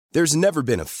There's never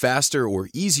been a faster or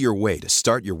easier way to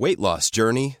start your weight loss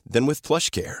journey than with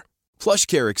PlushCare.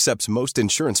 PlushCare accepts most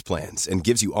insurance plans and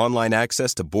gives you online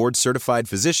access to board-certified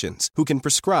physicians who can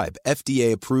prescribe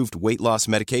FDA-approved weight loss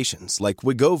medications like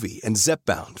Wegovy and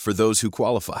Zepbound for those who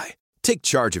qualify. Take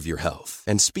charge of your health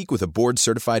and speak with a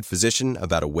board-certified physician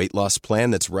about a weight loss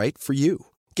plan that's right for you.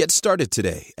 Get started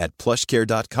today at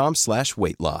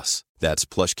plushcare.com/weight-loss. That's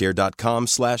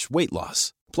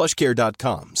plushcare.com/weight-loss.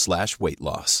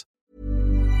 plushcare.com/weight-loss.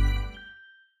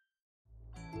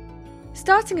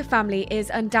 Starting a family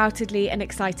is undoubtedly an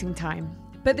exciting time,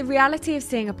 but the reality of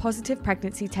seeing a positive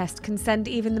pregnancy test can send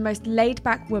even the most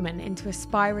laid-back woman into a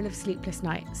spiral of sleepless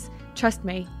nights. Trust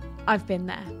me, I've been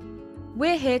there.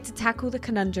 We're here to tackle the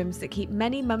conundrums that keep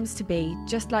many mums-to-be,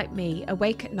 just like me,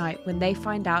 awake at night when they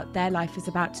find out their life is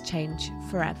about to change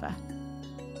forever.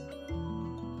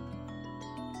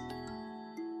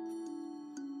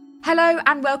 Hello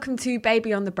and welcome to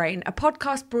Baby on the Brain, a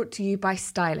podcast brought to you by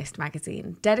Stylist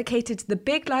magazine, dedicated to the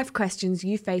big life questions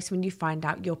you face when you find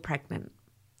out you're pregnant.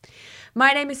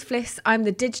 My name is Fliss, I'm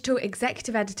the digital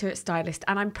executive editor at Stylist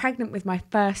and I'm pregnant with my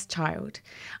first child.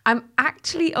 I'm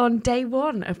actually on day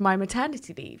one of my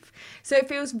maternity leave, so it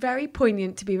feels very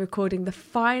poignant to be recording the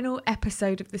final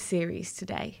episode of the series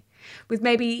today. With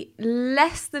maybe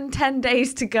less than 10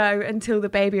 days to go until the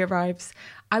baby arrives,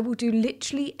 I will do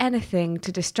literally anything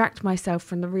to distract myself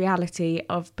from the reality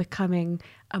of becoming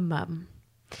a mum.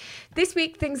 This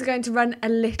week, things are going to run a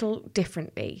little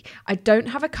differently. I don't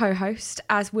have a co-host,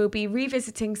 as we'll be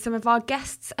revisiting some of our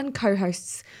guests and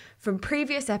co-hosts from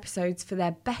previous episodes for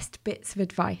their best bits of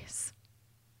advice.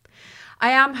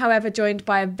 I am, however, joined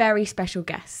by a very special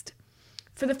guest.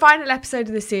 For the final episode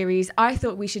of the series, I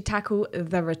thought we should tackle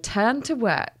the return to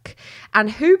work. And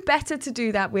who better to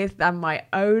do that with than my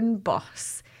own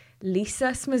boss,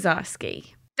 Lisa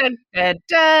Smazarski. Dun, dun,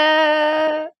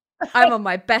 dun. I'm on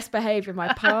my best behaviour.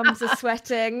 My palms are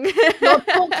sweating. You're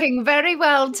talking very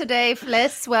well today,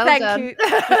 Fliss. Well Thank done. you.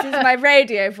 This is my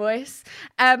radio voice.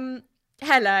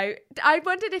 Hello. I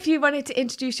wondered if you wanted to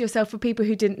introduce yourself for people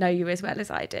who didn't know you as well as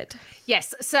I did.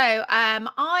 Yes. So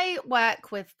I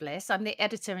work with Bliss. I'm the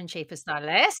editor-in-chief of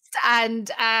Stylist. And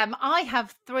I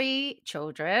have 3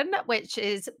 children, which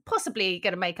is possibly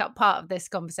going to make up part of this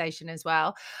conversation as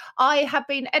well. I have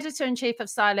been editor-in-chief of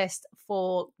Stylist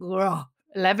for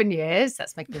 11 years.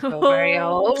 That's making me feel very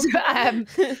old.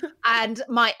 And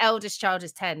my eldest child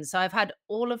is 10. So I've had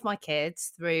all of my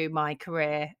kids through my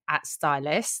career at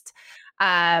Stylist.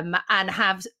 And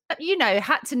have,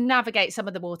 had to navigate some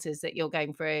of the waters that you're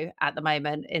going through at the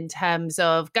moment in terms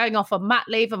of going off on mat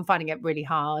leave and finding it really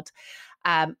hard,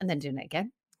 and then doing it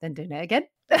again. But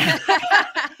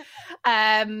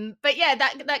yeah,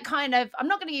 that kind of, I'm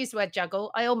not going to use the word juggle.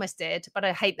 I almost did, but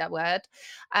I hate that word.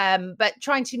 But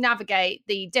trying to navigate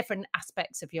the different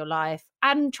aspects of your life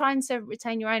and trying to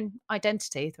retain your own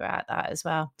identity throughout that as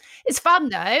well. It's fun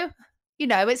though.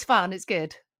 It's fun. It's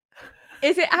good.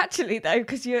 Is it actually though?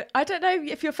 Because I don't know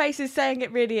if your face is saying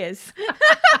it really is.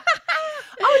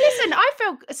 Oh, listen, I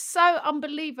feel so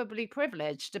unbelievably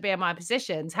privileged to be in my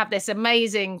position, to have this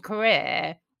amazing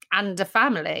career and a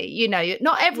family.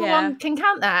 Not everyone can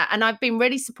count that. And I've been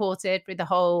really supported through the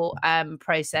whole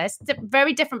process.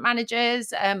 Very different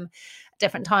managers,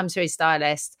 different times through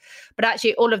Stylist. But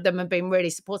actually, all of them have been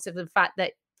really supportive of the fact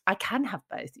that I can have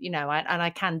both, and I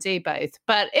can do both.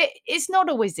 But it's not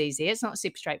always easy. It's not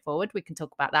super straightforward. We can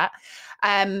talk about that.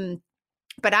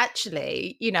 But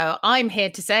actually, I'm here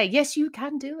to say, yes, you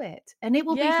can do it and it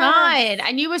will be fine.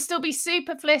 And you will still be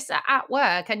super Fliss at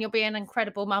work and you'll be an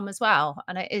incredible mum as well.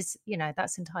 And it is,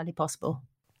 that's entirely possible.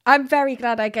 I'm very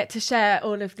glad I get to share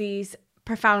all of these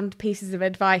profound pieces of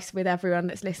advice with everyone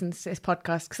that's listened to this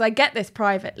podcast, because I get this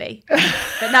privately,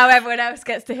 but now everyone else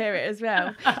gets to hear it as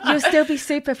well. You'll still be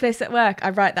super Fliss at work.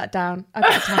 I write that down. I've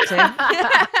got a tattoo.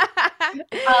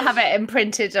 I'll have it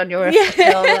imprinted on your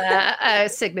official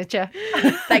signature.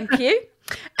 Thank you.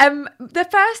 The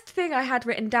first thing I had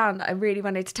written down that I really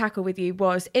wanted to tackle with you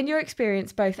was, in your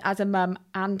experience both as a mum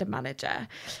and a manager,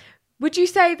 would you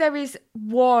say there is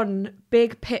one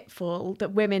big pitfall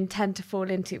that women tend to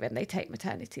fall into when they take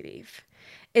maternity leave?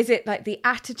 Is it like the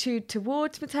attitude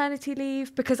towards maternity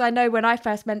leave? Because I know when I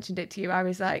first mentioned it to you, I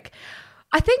was like,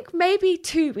 I think maybe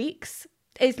 2 weeks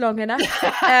is long enough.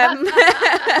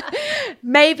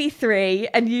 Maybe 3.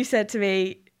 And you said to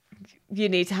me, you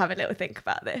need to have a little think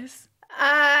about this.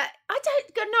 I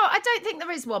don't think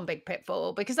there is one big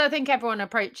pitfall, because I think everyone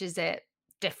approaches it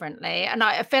differently, and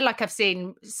I feel like I've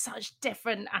seen such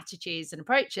different attitudes and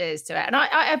approaches to it, and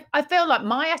I feel like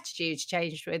my attitude's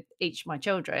changed with each of my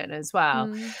children as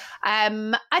well.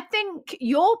 I think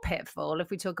your pitfall, if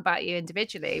we talk about you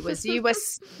individually, was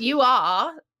you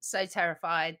are so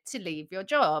terrified to leave your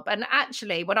job. And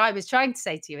actually what I was trying to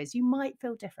say to you is you might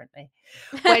feel differently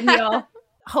when you're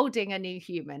holding a new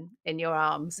human in your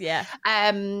arms.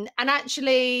 And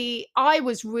actually I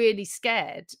was really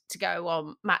scared to go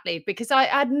on mat leave because I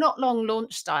had not long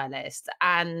launched Stylist,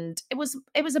 and it was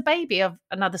a baby of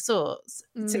another sort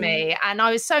to me, and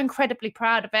I was so incredibly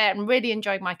proud of it and really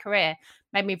enjoyed my career.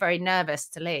 Made me very nervous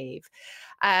to leave.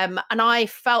 And I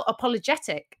felt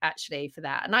apologetic actually for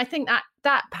that. And I think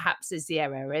that perhaps is the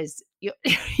error, is you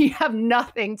have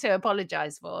nothing to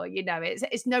apologize for. You know,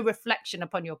 it's no reflection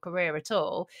upon your career at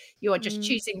all. You are just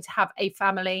choosing to have a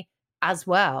family as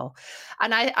well.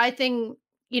 And I think,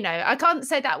 you know, I can't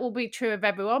say that will be true of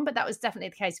everyone, but that was definitely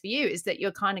the case for you, is that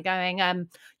you're kind of going,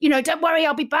 you know, don't worry,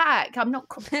 I'll be back.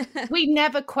 We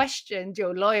never questioned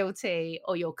your loyalty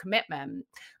or your commitment.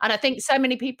 And I think so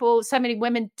many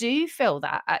women do feel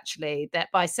that, actually, that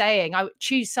by saying I would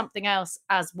choose something else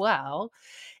as well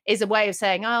is a way of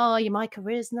saying, oh, my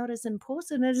career is not as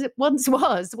important as it once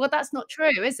was. Well, that's not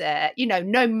true, is it? You know,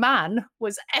 no man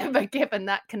was ever given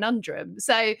that conundrum.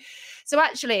 So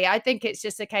actually, I think it's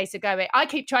just a case of going, I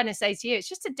keep trying to say to you, it's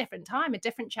just a different time, a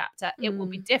different chapter. It will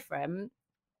be different,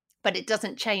 but it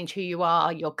doesn't change who you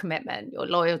are, your commitment, your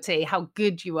loyalty, how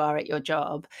good you are at your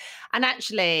job. And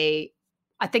actually,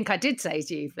 I think I did say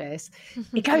to you this,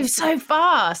 it goes so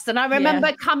fast. And I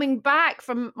remember coming back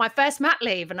from my first mat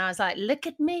leave and I was like, look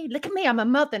at me, I'm a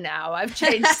mother now. I've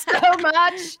changed so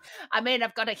much. I mean,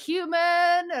 I've got a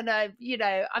human and I've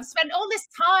spent all this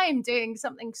time doing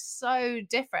something so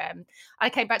different. I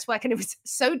came back to work and it was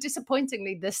so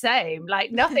disappointingly the same,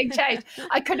 like nothing changed.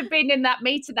 I could have been in that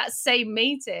same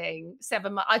meeting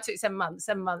 7 months. I took 7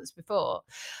 months before.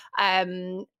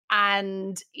 And,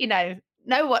 you know,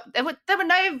 there were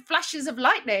no flashes of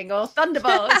lightning or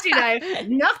thunderbolts, you know,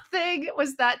 nothing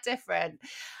was that different.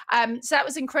 So that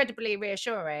was incredibly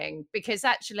reassuring, because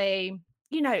actually,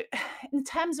 you know, in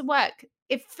terms of work,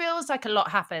 it feels like a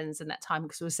lot happens in that time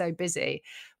because we're so busy.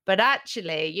 But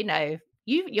actually, you know,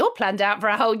 you're planned out for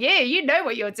a whole year. You know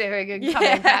what you're doing and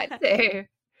coming back to.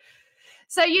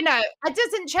 So, you know, it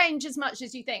doesn't change as much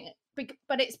as you think,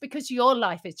 but it's because your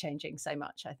life is changing so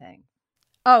much, I think.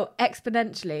 Oh,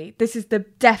 exponentially. This is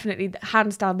definitely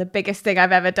hands down the biggest thing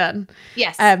I've ever done.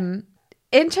 Yes.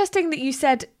 Interesting that you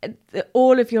said that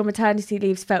all of your maternity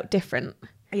leaves felt different.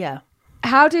 Yeah.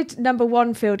 How did number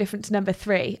 1 feel different to number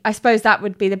 3? I suppose that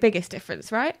would be the biggest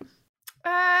difference, right?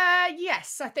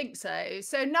 Yes, I think so.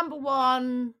 So number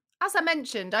 1, as I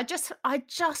mentioned, I just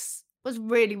was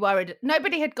really worried.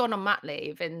 Nobody had gone on mat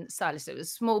leave in Stylist. It was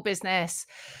a small business.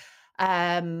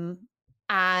 And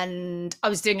I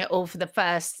was doing it all for the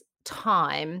first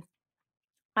time.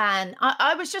 And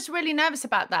I was just really nervous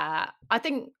about that. I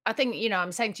think, you know,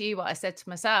 I'm saying to you what I said to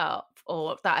myself,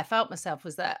 or that I felt myself,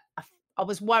 was that I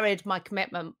was worried my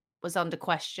commitment was under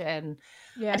question.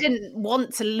 I didn't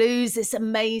want to lose this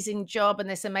amazing job and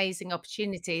this amazing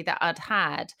opportunity that I'd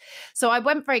had. So I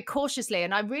went very cautiously,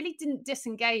 and I really didn't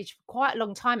disengage for quite a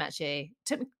long time, actually. It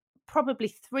took me probably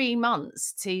 3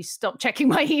 months to stop checking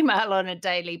my email on a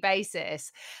daily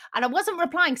basis. And I wasn't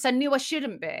replying because I knew I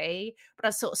shouldn't be, but I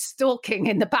was sort of stalking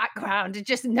in the background and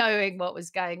just knowing what was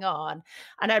going on.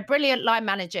 And I had a brilliant line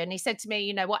manager, and he said to me,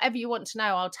 you know, whatever you want to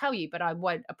know, I'll tell you, but I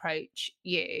won't approach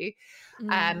you.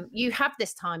 You have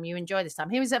this time, you enjoy this time.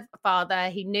 He was a father.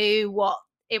 He knew what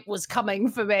it was coming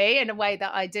for me in a way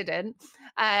that I didn't.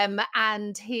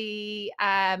 And he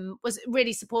was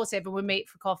really supportive, and would meet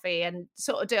for coffee and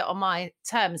sort of do it on my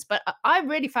terms. But I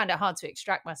really found it hard to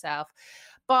extract myself.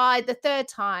 By the 3rd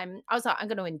time, I was like, I'm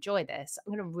going to enjoy this.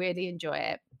 I'm going to really enjoy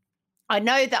it. I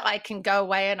know that I can go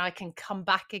away and I can come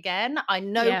back again. I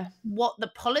know what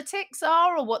the politics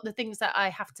are, or what the things that I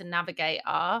have to navigate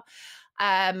are.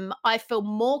 I feel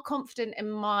more confident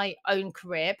in my own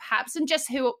career, perhaps, and just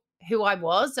who I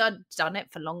was. I'd done it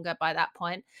for longer by that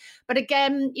point. But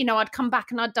again, you know, I'd come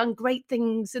back and I'd done great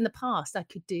things in the past. I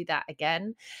could do that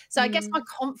again. So I guess my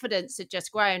confidence had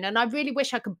just grown. And I really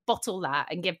wish I could bottle that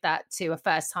and give that to a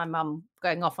first-time mum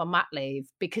going off on mat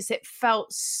leave, because it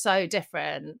felt so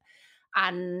different.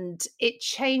 And it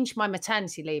changed my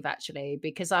maternity leave, actually,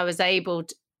 because I was able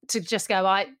to just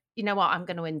go, you know what, I'm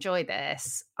going to enjoy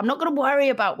this. I'm not going to worry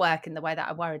about work in the way that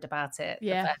I worried about it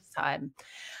the first time.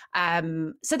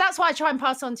 So that's why I try and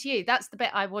pass on to you. That's the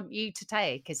bit I want you to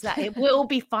take, is that it will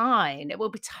be fine. It will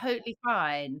be totally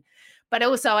fine. But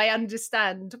also I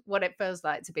understand what it feels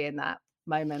like to be in that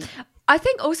moment. I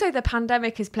think also the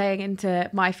pandemic is playing into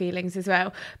my feelings as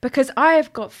well, because I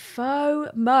have got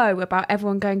FOMO about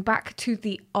everyone going back to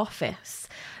the office.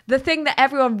 The thing that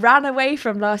everyone ran away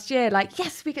from last year, like,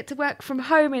 yes, we get to work from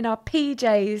home in our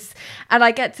PJs and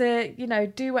I get to, you know,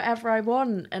 do whatever I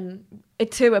want. And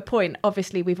to a point,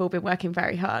 obviously, we've all been working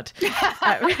very hard.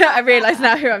 I realise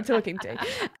now who I'm talking to.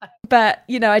 But,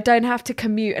 you know, I don't have to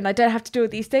commute and I don't have to do all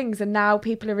these things. And now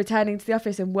people are returning to the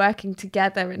office and working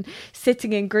together and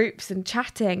sitting in groups and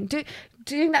chatting.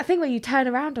 Doing that thing where you turn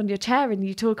around on your chair and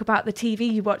you talk about the TV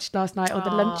you watched last night or the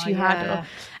lunch you had.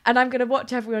 And I'm going to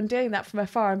watch everyone doing that from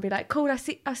afar and be like, cool,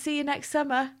 I'll see you next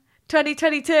summer.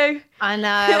 2022. I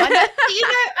know. You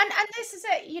know, and this is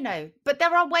it, you know, but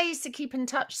there are ways to keep in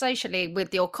touch socially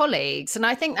with your colleagues. And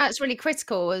I think that's really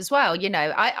critical as well. You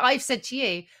know, I've said to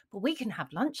you, well, we can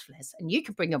have lunch, Fliz, and you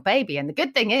can bring your baby. And the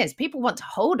good thing is people want to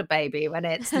hold a baby when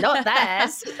it's not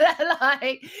theirs. They're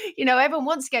like, you know, everyone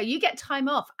wants to go. You get time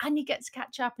off and you get to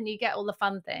catch up and you get all the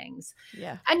fun things.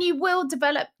 Yeah. And you will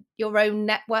develop your own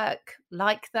network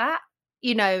like that,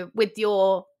 you know, with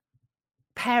your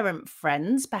parent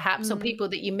friends perhaps or people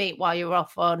that you meet while you're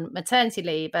off on maternity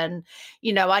leave. And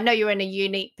you know, I know you're in a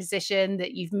unique position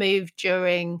that you've moved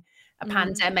during a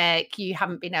pandemic. You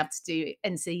haven't been able to do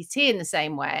NCT in the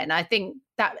same way, and I think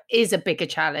that is a bigger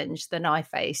challenge than I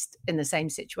faced in the same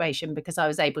situation because I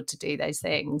was able to do those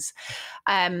things.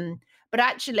 But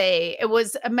actually, it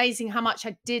was amazing how much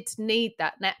I did need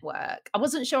that network. I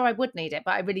wasn't sure I would need it,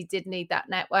 but I really did need that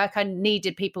network. I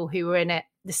needed people who were in it,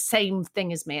 the same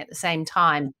thing as me at the same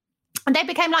time. And they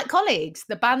became like colleagues.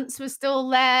 The bants were still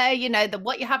there, you know, the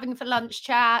what you're having for lunch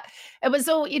chat. It was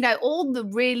all, you know, all the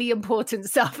really important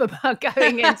stuff about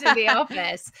going into the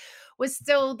office was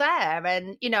still there.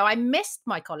 And, you know, I missed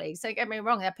my colleagues. Don't get me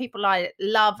wrong. They're people I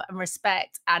love and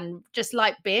respect and just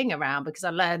like being around because I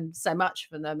learned so much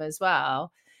from them as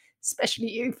well.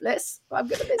 Especially you, Fliz. I'm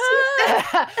going to miss you.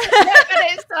 But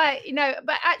it's like, you know,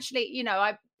 but actually, you know,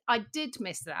 I did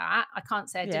miss that. I can't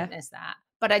say I didn't miss that.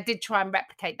 But I did try and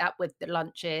replicate that with the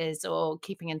lunches or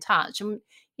keeping in touch. And,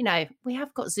 you know, we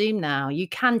have got Zoom now. You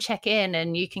can check in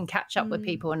and you can catch up with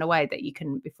people in a way that you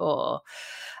couldn't before.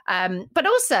 But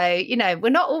also, you know, we're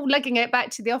not all legging it back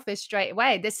to the office straight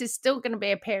away. This is still going to be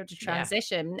a period of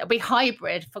transition. It'll be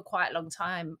hybrid for quite a long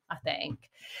time, I think.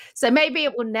 So maybe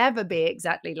it will never be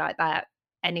exactly like that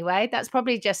anyway. That's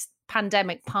probably just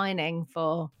pandemic pining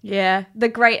for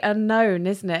the great unknown,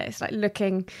 isn't it? It's like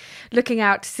looking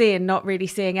out to sea and not really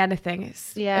seeing anything.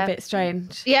 It's a bit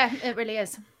strange. Yeah, it really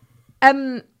is.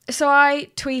 So I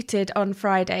tweeted on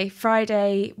Friday.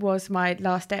 Friday was my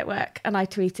last day at work, and I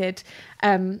tweeted,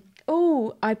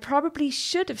 I probably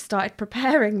should have started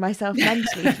preparing myself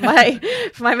mentally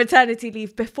for my maternity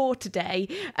leave before today,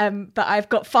 but I've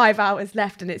got 5 hours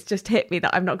left and it's just hit me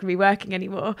that I'm not going to be working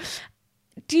anymore.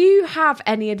 Do you have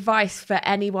any advice for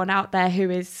anyone out there who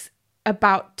is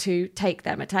about to take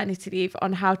their maternity leave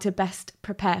on how to best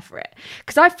prepare for it?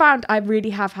 Because I found I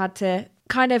really have had to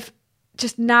kind of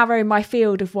just narrow my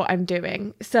field of what I'm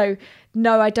doing. So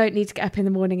no, I don't need to get up in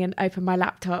the morning and open my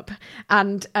laptop,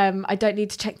 and I don't need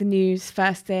to check the news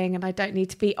first thing, and I don't need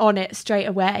to be on it straight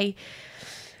away.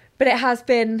 But it has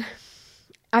been,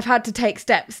 I've had to take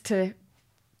steps to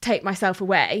take myself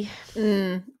away.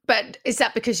 But is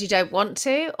that because you don't want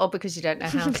to or because you don't know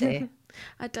how to?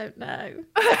 I don't know.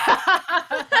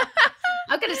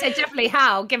 I'm going to say definitely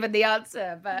how, given the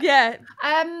answer. But yeah.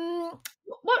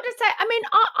 What did I say? I mean,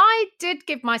 I did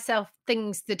give myself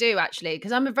things to do, actually,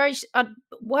 because I'd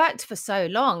worked for so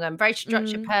long. I'm a very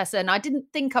structured person. I didn't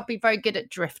think I'd be very good at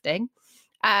drifting.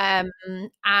 And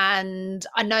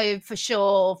I know for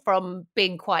sure from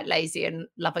being quite lazy and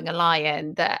loving a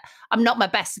lie-in that I'm not my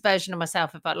best version of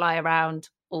myself if I lie around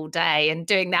all day, and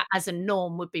doing that as a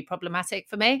norm would be problematic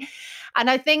for me. And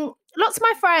I think lots of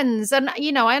my friends, and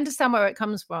you know, I understand where it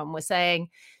comes from, were saying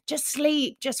just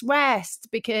sleep, just rest,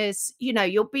 because you know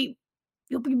you'll be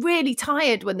really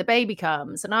tired when the baby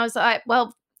comes. And I was like,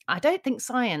 well, I don't think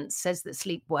science says that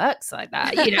sleep works like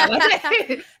that. You know,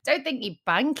 I don't think you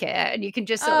bank it and you can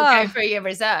just sort of go through your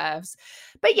reserves.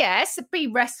 But yes, be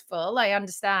restful. I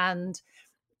understand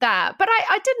that. But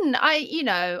I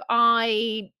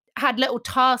had little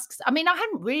tasks. I mean, I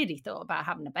hadn't really thought about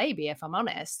having a baby, if I'm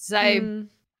honest. So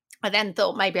I then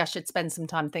thought maybe I should spend some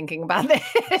time thinking about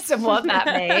this and what that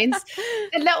means.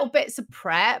 The little bits of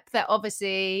prep that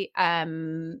obviously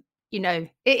you know,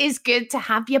 it is good to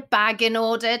have your bag in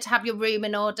order, to have your room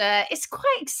in order. It's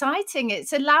quite exciting.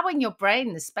 It's allowing your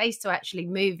brain the space to actually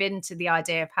move into the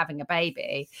idea of having a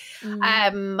baby.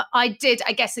 I did,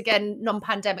 I guess, again,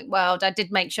 non-pandemic world, I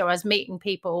did make sure I was meeting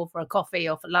people for a coffee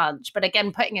or for lunch, but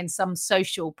again, putting in some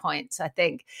social points, I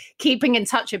think, keeping in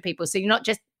touch with people. So you're not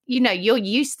just, you know, you're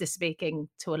used to speaking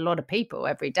to a lot of people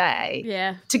every day.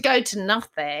 Yeah. To go to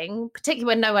nothing, particularly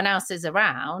when no one else is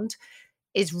around,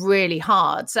 is really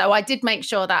hard. So I did make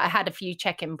sure that I had a few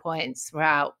check-in points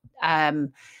throughout. I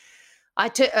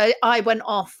went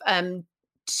off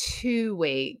 2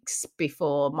 weeks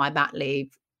before my mat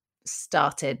leave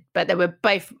started, but they were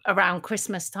both around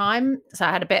Christmas time, so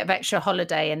I had a bit of extra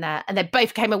holiday in there, and they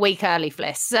both came a week early,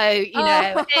 Fliss. So you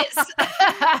know, it's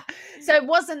so it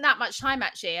wasn't that much time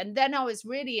actually. And then I was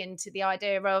really into the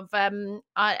idea of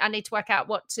I need to work out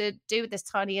what to do with this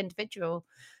tiny individual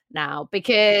now,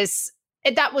 because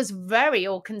that was very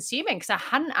all-consuming, because I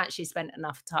hadn't actually spent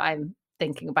enough time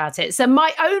thinking about it. So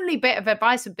my only bit of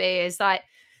advice would be is like,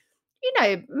 you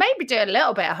know, maybe do a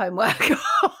little bit of homework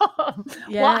on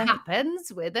what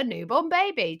happens with a newborn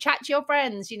baby. Chat to your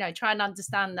friends, you know, try and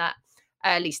understand that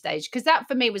early stage. Because that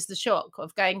for me was the shock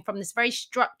of going from this very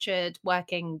structured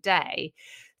working day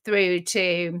through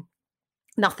to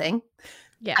nothing.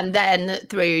 Yeah. And then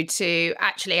through to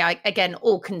actually, again,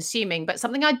 all consuming, but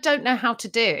something I don't know how to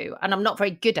do. And I'm not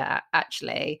very good at,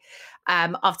 actually,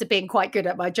 after being quite good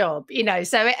at my job, you know.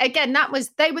 So again,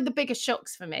 they were the biggest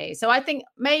shocks for me. So I think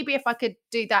maybe if I could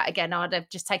do that again, I'd have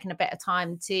just taken a bit of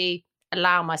time to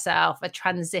allow myself a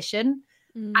transition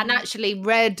and actually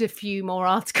read a few more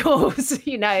articles,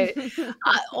 you know,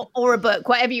 or a book,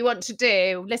 whatever you want to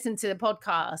do, listen to the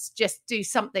podcast, just do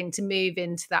something to move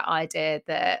into that idea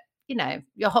that, you know,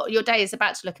 your day is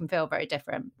about to look and feel very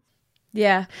different.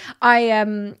 Yeah.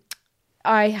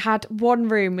 I had one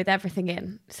room with everything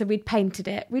in. So we'd painted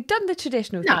it. We'd done the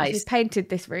traditional things. Nice. We'd painted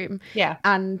this room. Yeah.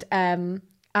 And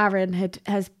Aaron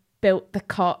has built the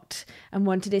cot and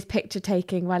wanted his picture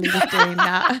taking while he was doing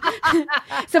that.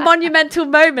 It's a monumental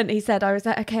moment, he said. I was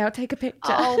like, okay, I'll take a picture.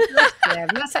 Oh, bless him.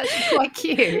 That's actually quite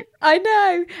cute. I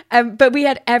know. But we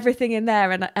had everything in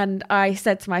there, and I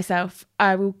said to myself,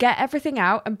 I will get everything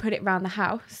out and put it around the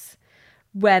house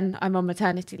when I'm on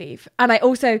maternity leave. And I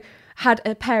also had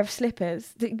a pair of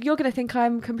slippers that you're going to think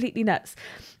I'm completely nuts.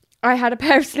 I had a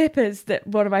pair of slippers that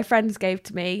one of my friends gave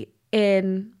to me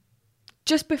in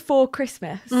just before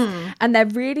Christmas, and they're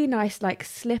really nice, like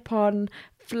slip-on,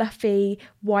 fluffy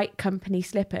white company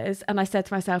slippers. And I said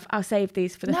to myself, I'll save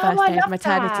these for the first day of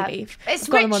maternity leave. It's I've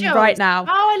got them on right now. Oh,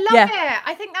 I love it.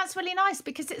 I think that's really nice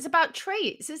because it's about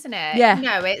treats, isn't it? Yeah. You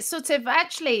know, it's sort of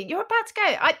actually, you're about to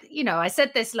go. I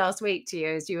said this last week to you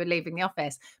as you were leaving the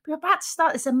office, but you're about to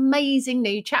start this amazing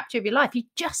new chapter of your life. You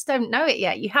just don't know it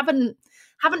yet. You haven't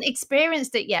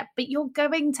experienced it yet, but you're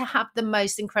going to have the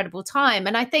most incredible time.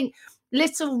 And I think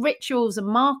little rituals and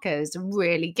markers are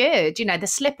really good. You know, the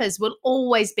slippers will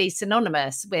always be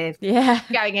synonymous with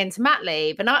going into mat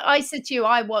leave. And I said to you,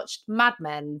 I watched Mad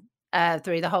Men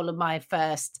through the whole of my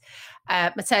first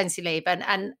maternity leave.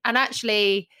 And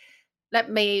actually,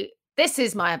 this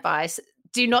is my advice.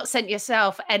 Do not set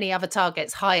yourself any other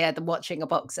targets higher than watching a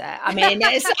box set. I mean,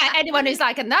 it's anyone who's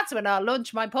like, and that's when I'll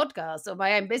launch my podcast or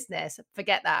my own business.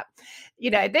 Forget that.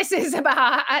 You know, this is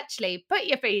about actually put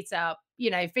your feet up,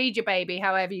 you know, feed your baby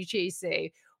however you choose to,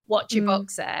 watch your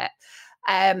box set.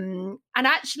 And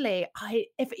actually,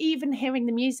 if even hearing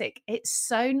the music, it's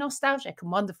so nostalgic and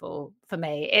wonderful for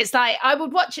me. It's like I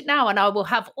would watch it now and I will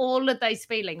have all of those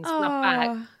feelings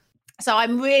back. So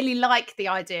I'm really like the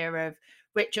idea of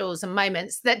rituals and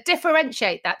moments that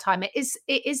differentiate that time. It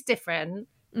is different.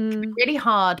 It can be really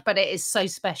hard, but it is so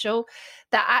special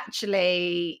that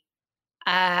actually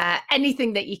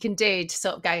anything that you can do to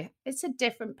sort of go, it's a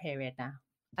different period now.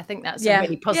 I think that's a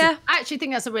really positive. Yeah. I actually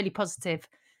think that's a really positive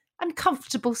and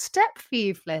comfortable step for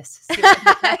you, Fliss.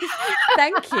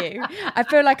 Thank you. I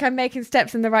feel like I'm making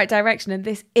steps in the right direction, and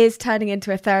this is turning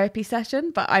into a therapy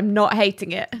session, but I'm not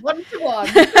hating it.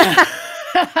 1-to-1.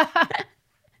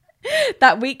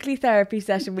 That weekly therapy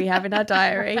session we have in our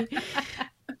diary.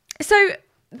 So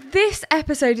this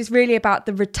episode is really about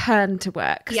the return to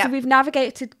work. Yep. So we've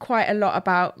navigated quite a lot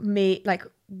about me, like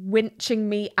winching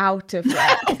me out of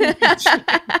work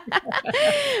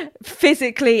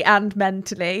physically and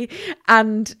mentally.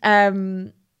 And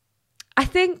I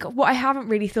think what I haven't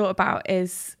really thought about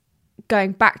is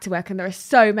going back to work, and there are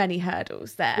so many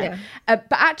hurdles there. Yeah.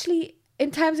 But actually, in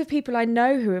terms of people I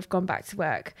know who have gone back to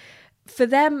work, for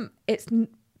them, it's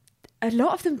a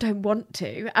lot of them don't want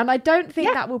to. And I don't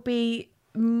think that will be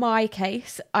my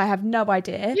case, I have no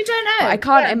idea. You don't know. But I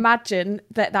can't imagine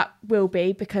that will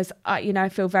be, because I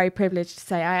feel very privileged to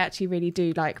say I actually really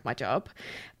do like my job.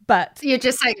 But you're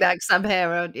just saying that because I'm here,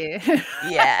 aren't you?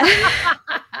 Yeah.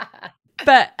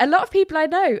 But a lot of people I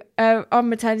know are on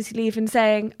maternity leave and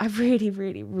saying, I really,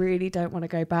 really, really don't want to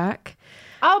go back.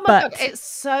 Oh my God, it's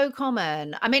so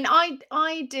common. I mean,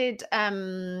 I did,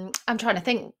 I'm trying to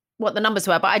think what the numbers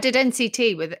were, but I did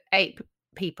NCT with 8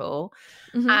 people.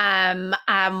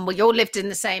 Mm-hmm. We all lived in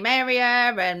the same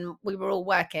area and we were all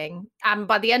working. And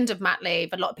by the end of mat leave,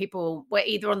 a lot of people were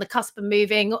either on the cusp of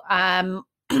moving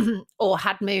or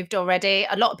had moved already.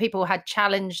 A lot of people had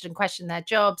challenged and questioned their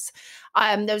jobs.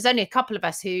 There was only a couple of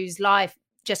us whose life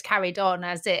just carried on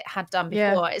as it had done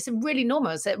before. Yeah. It's a really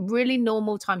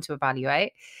normal time to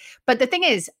evaluate. But the thing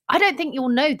is, I don't think you'll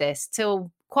know this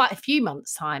till quite a few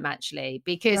months' time, actually,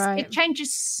 because it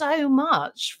changes so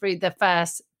much through the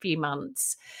first few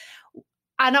months.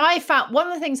 And I found one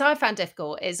of the things I found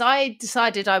difficult is I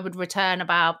decided I would return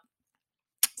about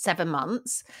 7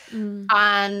 months.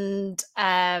 And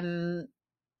there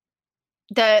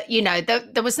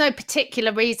was no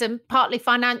particular reason, partly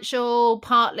financial,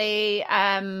 partly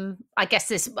I guess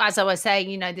this, as I was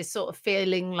saying, this sort of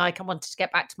feeling like I wanted to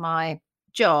get back to my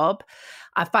job.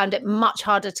 I found it much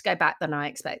harder to go back than I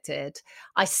expected.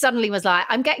 I suddenly was like,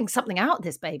 I'm getting something out of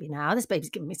this baby now. This baby's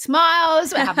giving me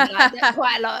smiles. We're having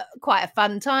quite a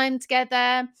fun time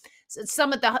together. So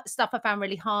some of the stuff I found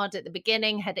really hard at the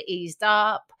beginning had eased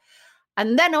up.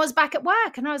 And then I was back at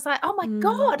work and I was like, oh my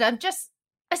God,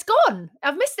 it's gone.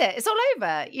 I've missed it. It's all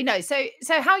over.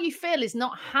 So how you feel is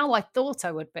not how I thought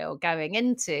I would feel going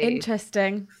into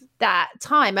that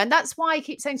time. And that's why I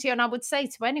keep saying to you, and I would say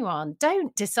to anyone,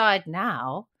 don't decide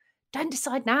now.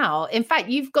 In fact,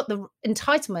 you've got the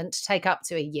entitlement to take up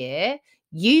to a year.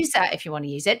 Use that if you want to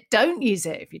use it. Don't use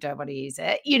it if you don't want to use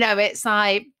it. It's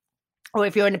like, or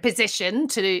if you're in a position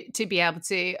to be able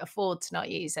to afford to not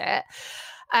use it.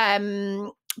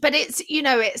 But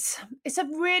it's a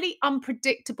really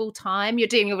unpredictable time. You're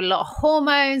dealing with a lot of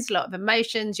hormones, a lot of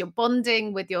emotions. You're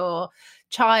bonding with your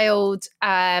child.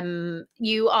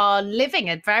 You are living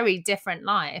a very different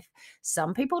life.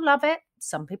 Some people love it.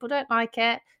 Some people don't like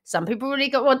it. Some people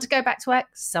really want to go back to work.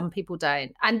 Some people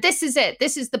don't. And this is it.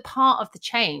 This is the part of the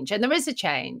change. And there is a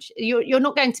change. You're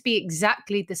not going to be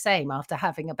exactly the same after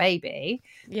having a baby.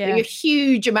 Yeah. A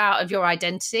huge amount of your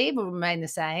identity will remain the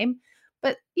same.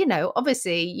 But,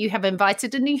 obviously you have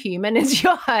invited a new human into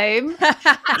your home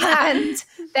and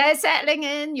they're settling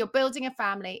in, you're building a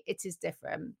family. It is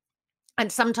different.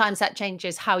 And sometimes that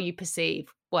changes how you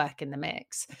perceive work in the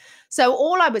mix. So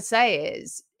all I would say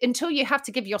is until you have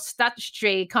to give your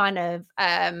statutory kind of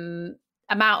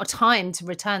amount of time to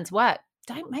return to work,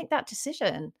 don't make that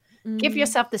decision. Give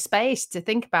yourself the space to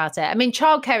think about it. I mean,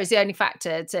 childcare is the only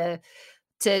factor to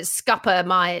scupper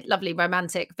my lovely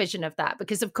romantic vision of that,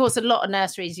 because of course a lot of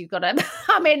nurseries you've got to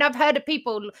I've heard of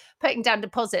people putting down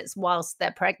deposits whilst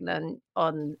they're pregnant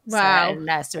on certain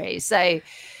nurseries. So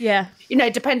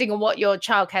depending on what your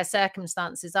childcare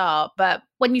circumstances are, but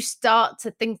when you start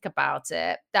to think about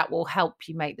it, that will help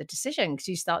you make the decision, because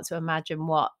you start to imagine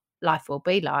what life will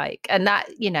be like. And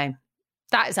that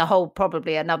that is a whole,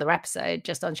 probably another episode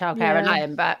just on childcare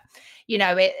alone. But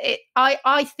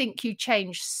I think you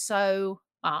change so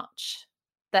much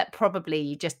that probably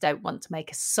you just don't want to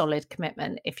make a solid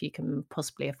commitment if you can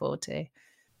possibly afford to.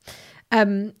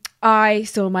 I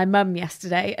saw my mum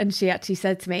yesterday and she actually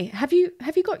said to me, have you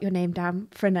got your name down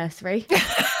for a nursery?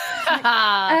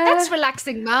 That's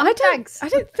relaxing, Mum. Thanks. I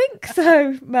don't think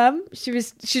so, Mum. She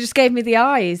just gave me the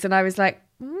eyes and I was like,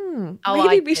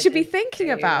 maybe we should be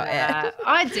thinking about it.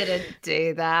 I didn't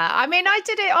do that. I mean, I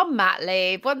did it on mat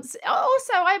leave once.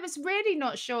 Also, I was really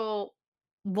not sure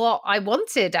what I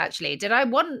wanted, actually. Did I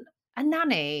want a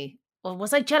nanny? Or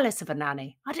was I jealous of a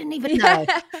nanny? I didn't even know.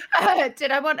 Did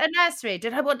I want a nursery?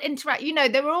 Did I want interact?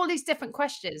 There were all these different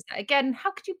questions. Again, how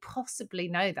could you possibly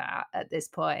know that at this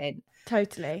point?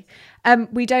 Totally.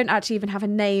 We don't actually even have a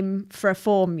name for a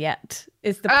form yet,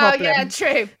 is the problem. Oh, yeah,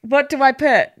 true. What do I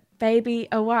put? Baby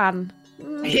Awan.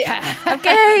 Yeah.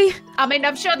 Okay. I mean,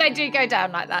 I'm sure they do go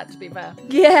down like that, to be fair.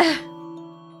 Yeah.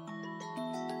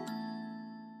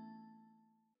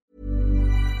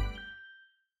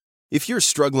 If you're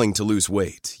struggling to lose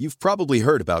weight, you've probably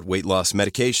heard about weight loss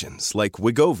medications like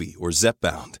Wegovy or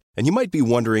Zepbound, and you might be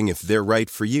wondering if they're right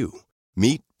for you.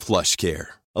 Meet PlushCare,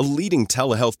 a leading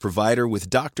telehealth provider with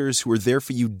doctors who are there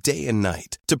for you day and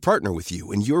night to partner with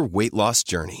you in your weight loss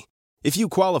journey. If you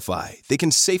qualify, they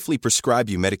can safely prescribe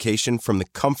you medication from the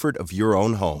comfort of your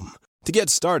own home. To get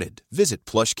started, visit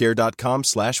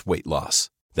plushcare.com/weightloss.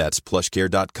 That's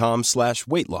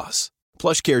plushcare.com/weightloss.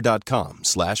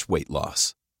 PlushCare.com/weight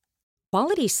loss.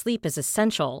 Quality sleep is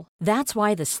essential. That's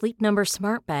why the Sleep Number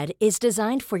Smart Bed is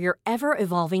designed for your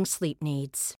ever-evolving sleep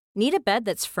needs. Need a bed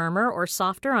that's firmer or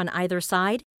softer on either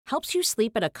side? Helps you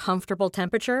sleep at a comfortable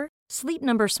temperature? Sleep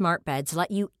Number Smart Beds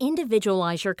let you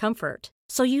individualize your comfort,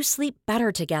 so you sleep better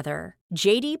together.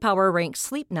 J.D. Power ranks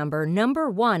Sleep Number number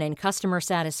 1 in customer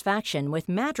satisfaction with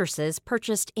mattresses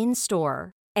purchased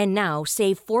in-store. And now,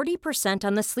 save 40%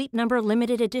 on the Sleep Number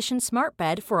Limited Edition Smart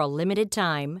Bed for a limited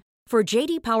time. For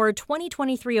J.D. Power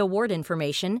 2023 award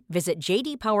information, visit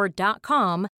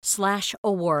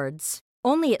jdpower.com/awards.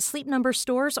 Only at Sleep Number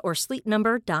stores or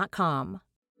sleepnumber.com.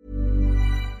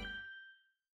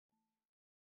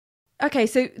 Okay,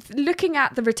 so looking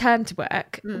at the return to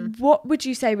work, what would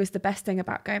you say was the best thing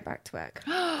about going back to work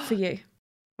for you?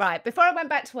 Right, before I went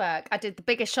back to work, I did the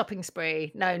biggest shopping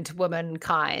spree known to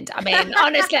womankind. I mean,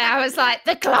 honestly, I was like,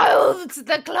 the clothes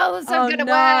I'm going to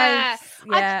wear.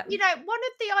 Yeah. One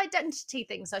of the identity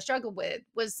things I struggled with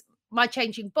was my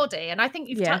changing body. And I think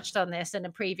you've touched on this in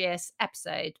a previous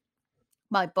episode.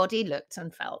 My body looked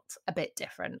and felt a bit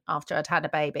different after I'd had a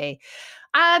baby.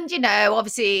 And,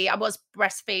 obviously I was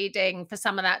breastfeeding for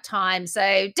some of that time.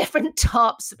 So different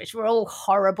tops, which were all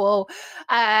horrible,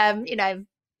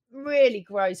 really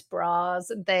gross bras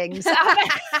and things,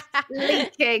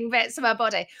 leaking bits of my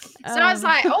body. So I was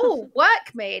like,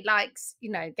 work me,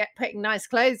 get putting nice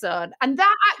clothes on. And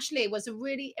that actually was a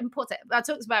really important, I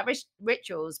talked about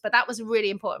rituals, but that was a really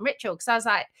important ritual because I was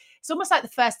like, it's almost like the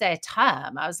first day of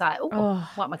term. I was like, what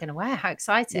am I going to wear? How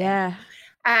exciting. Yeah.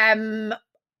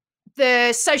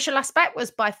 The social aspect was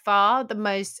by far the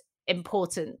most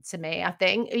important to me, I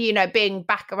think, being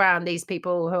back around these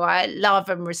people who I love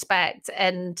and respect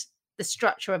and the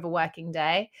structure of a working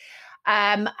day.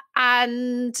 And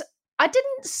I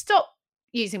didn't stop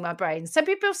using my brain. Some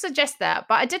people suggest that,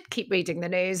 but I did keep reading the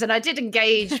news and I did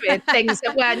engage with things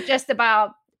that weren't just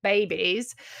about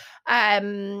babies. I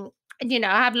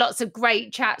had lots of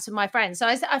great chats with my friends. So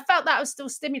I felt that I was still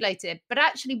stimulated, but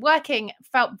actually working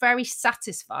felt very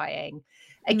satisfying.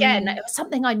 Again, it was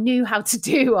something I knew how to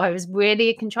do. I was really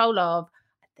in control of.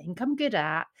 I think I'm good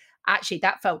at. Actually,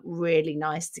 that felt really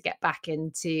nice to get back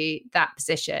into that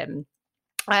position.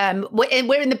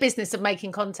 We're in the business of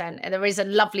making content, and there is a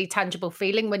lovely tangible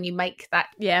feeling when you make that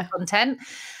content,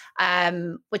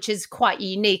 which is quite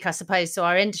unique, I suppose, to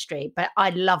our industry. But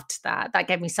I loved that. That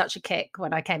gave me such a kick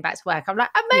when I came back to work. I'm like,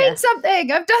 I made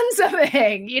something. I've done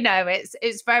something.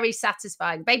 It's very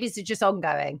satisfying. Babies are just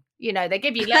ongoing. They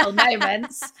give you little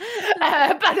moments,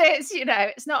 but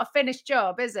it's not a finished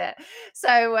job, is it?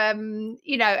 So,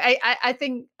 I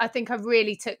think I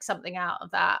really took something out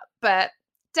of that, but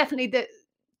definitely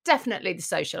the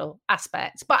social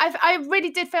aspect. But I really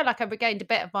did feel like I regained a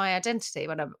bit of my identity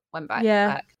when I went back to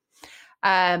work.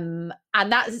 And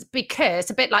that's because,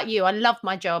 a bit like you, I love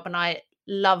my job and I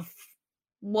love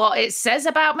what it says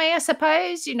about me, I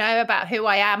suppose, about who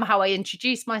I am, how I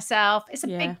introduce myself. It's a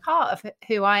big part of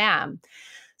who I am.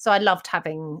 So I loved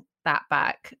having that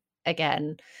back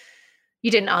again. You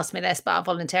didn't ask me this, but I'll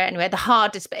volunteer anyway.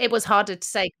 It was harder to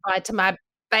say goodbye to my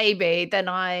baby than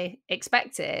I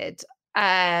expected.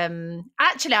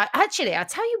 Actually, I'll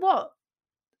tell you what,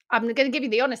 I'm going to give you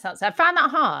the honest answer. I found that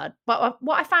hard, but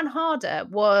what I found harder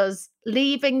was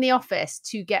leaving the office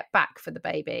to get back for the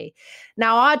baby.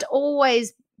 Now, I'd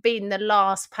always been the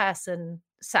last person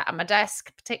sat at my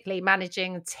desk, particularly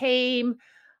managing a team.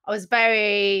 I was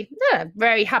very,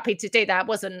 very happy to do that.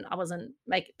 I wasn't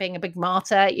being a big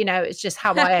martyr. It's just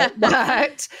how I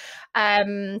worked.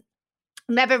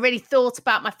 Never really thought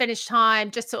about my finish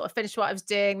time, just sort of finished what I was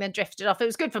doing, then drifted off. It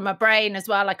was good for my brain as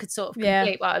well. I could sort of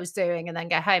complete what I was doing and then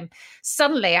get home.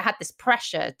 Suddenly I had this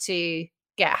pressure to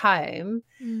get home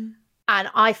and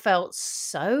I felt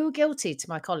so guilty to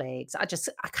my colleagues. I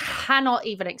cannot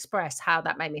even express how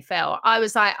that made me feel. I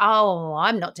was like,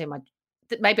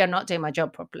 maybe I'm not doing my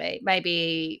job properly.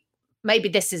 Maybe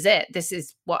this is it. This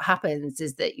is what happens,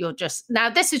 is that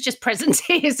this is just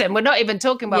presenteeism. We're not even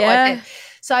talking about what I did.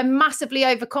 So I massively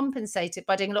overcompensated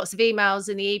by doing lots of emails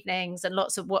in the evenings and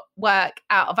lots of work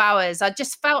out of hours. I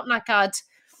just felt like that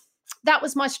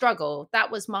was my struggle. That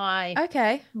was my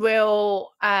real...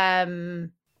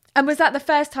 And was that the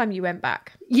first time you went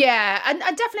back? Yeah. And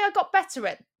definitely I got better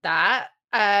at that.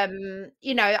 I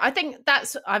think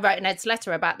I wrote an Ed's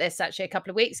letter about this actually a couple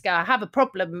of weeks ago. I have a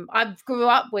problem. I grew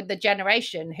up with the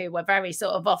generation who were very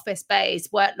sort of office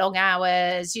based, worked long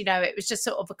hours, it was just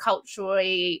sort of a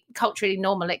culturally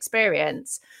normal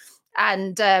experience.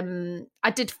 And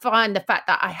I did find the fact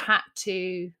that I had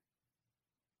to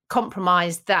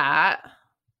compromise that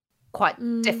quite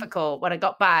difficult when I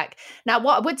got back. Now,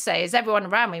 what I would say is everyone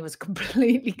around me was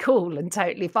completely cool and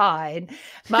totally fine.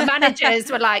 My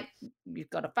managers were like, you've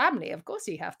got a family, of course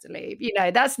you have to leave.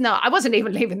 I wasn't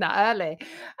even leaving that early.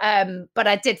 But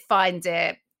I did find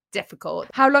it difficult.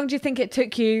 How long do you think it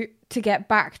took you to get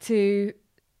back to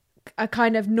a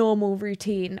kind of normal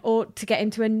routine, or to get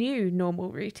into a new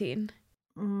normal routine?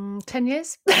 10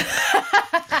 years.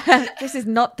 This is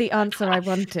not the answer I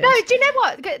wanted. No, do you know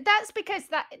what? That's because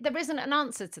there isn't an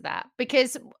answer to that.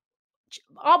 Because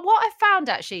what I found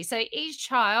actually, so each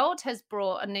child has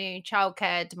brought a new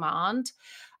childcare demand.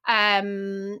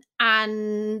 And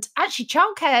actually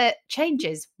childcare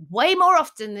changes way more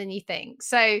often than you think.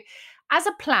 So as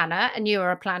a planner, and you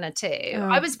were a planner too,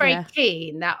 I was very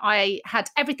keen that I had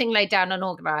everything laid down and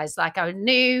organized. Like I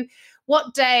knew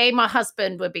what day my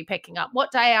husband would be picking up,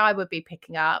 what day I would be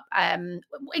picking up,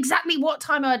 exactly what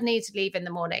time I would need to leave in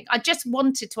the morning. I just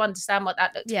wanted to understand what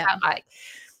that looked like.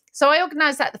 So I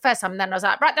organized that the first time, and then I was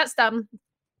like, right, that's done.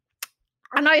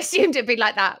 And I assumed it'd be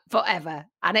like that forever.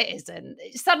 And it isn't.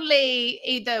 Suddenly,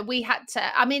 either we had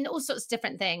to, all sorts of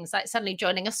different things, like suddenly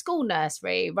joining a school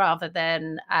nursery rather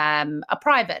than a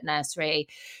private nursery.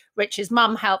 Richard's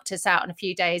mum helped us out on a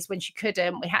few days when she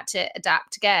couldn't. We had to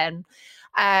adapt again.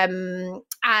 And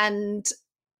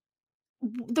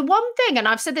the one thing, and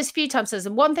I've said this a few times,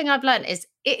 and one thing I've learned is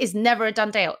it is never a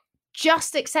done deal.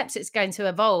 Just accepts it's going to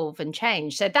evolve and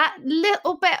change. So that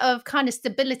little bit of kind of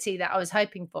stability that I was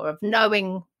hoping for, of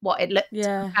knowing what it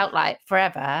felt like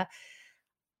forever,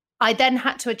 I then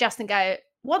had to adjust and go,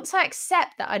 once I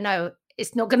accept that I know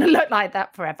it's not going to look like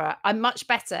that forever, I'm much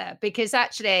better. Because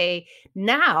actually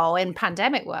now in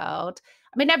pandemic world,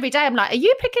 every day I'm like, are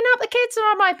you picking up the kids or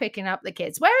am I picking up the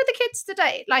kids? Where are the kids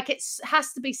today? Like it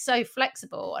has to be so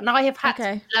flexible. And I have had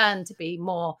to learn to be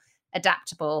more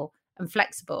adaptable and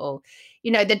flexible.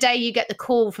 The day you get the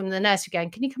call from the nursery going,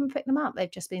 can you come and pick them up?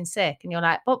 They've just been sick. And you're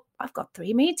like, well, I've got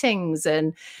 3 meetings.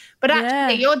 But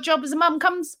actually your job as a mum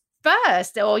comes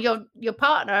first, or your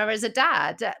partner as a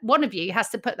dad. One of you has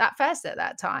to put that first at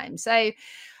that time. So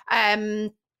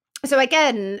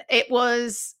again,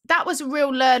 that was a real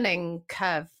learning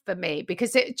curve for me,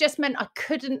 because it just meant I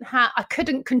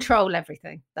couldn't control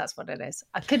everything. That's what it is.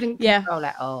 I couldn't control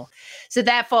it all. So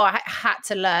therefore I had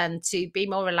to learn to be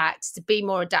more relaxed, to be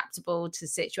more adaptable to the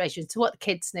situation, to what the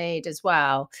kids need as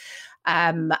well.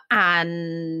 And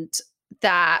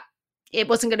that it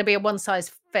wasn't going to be a one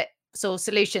size fits all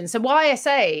solution. So why I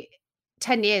say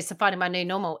 10 years to finding my new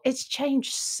normal, it's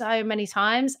changed so many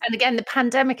times. And again, the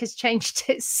pandemic has changed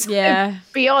it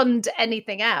beyond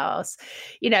anything else.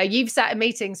 You've sat in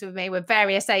meetings with me with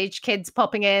various age kids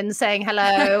popping in saying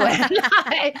hello.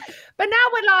 But now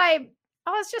we're like,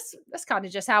 that's kind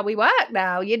of just how we work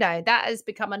now. That has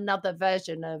become another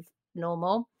version of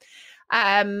normal.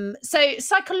 So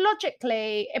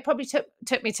psychologically, it probably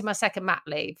took me to my second mat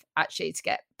leave actually to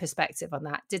get perspective on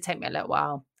that. It did take me a little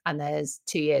while. And there's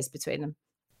 2 years between them.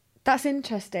 That's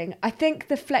interesting. I think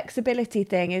the flexibility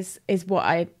thing is what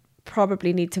I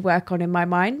probably need to work on in my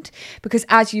mind, because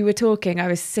as you were talking, I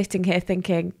was sitting here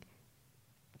thinking,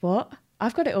 what?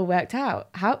 I've got it all worked out.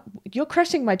 How? You're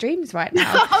crushing my dreams right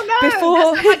now. Oh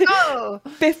no!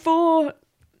 Before,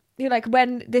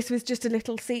 when this was just a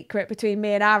little secret between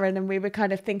me and Aaron, and we were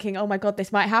kind of thinking, oh my God,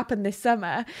 this might happen this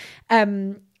summer.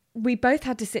 We both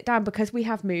had to sit down, because we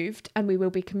have moved and we will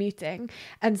be commuting,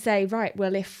 and say, right,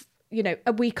 well, if,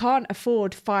 we can't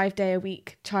afford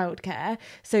 5-day-a-week childcare.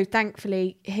 So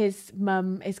thankfully his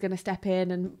mum is going to step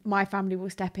in and my family will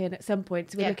step in at some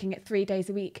point. So we're looking at 3 days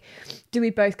a week. Do we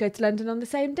both go to London on the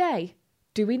same day?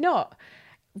 Do we not?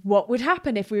 What would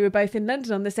happen if we were both in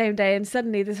London on the same day and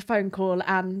suddenly there's a phone call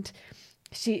and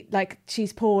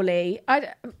she's poorly? I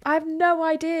have no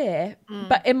idea.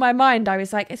 But in my mind I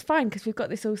was like, it's fine because we've got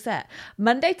this all set.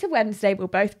 Monday to Wednesday we'll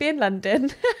both be in London.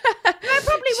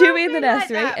 Chewy in the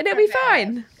nursery, like, and it'll be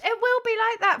fine. It will be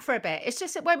like that for a bit. It's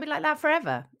just it won't be like that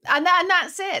forever. And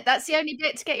that's it. That's the only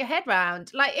bit to get your head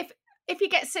around. Like if you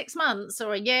get 6 months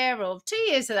or a year or 2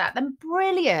 years of that, then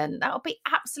brilliant. That'll be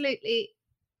absolutely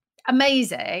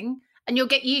amazing. And you'll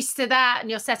get used to that and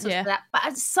you'll settle to that. But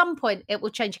at some point it will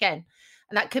change again.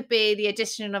 And that could be the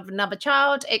addition of another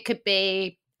child. It could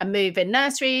be a move in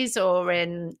nurseries or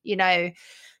in,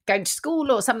 going to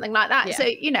school or something like that. So,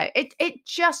 it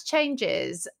just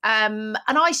changes. And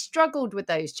I struggled with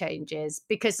those changes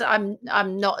because I'm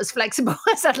not as flexible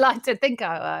as I'd like to think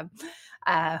I am.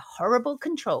 A horrible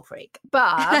control freak.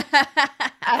 But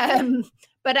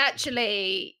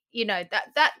actually,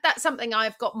 that's something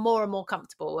I've got more and more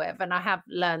comfortable with, and I have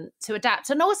learned to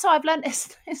adapt. And also I've learned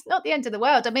it's not the end of the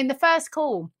world. I mean, the first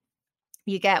call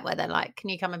you get where they're like, can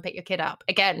you come and pick your kid up?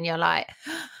 Again, you're like,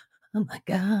 oh my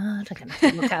God, I'm going to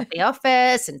have to look at the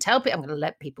office and tell people I'm going to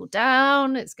let people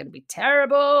down. It's going to be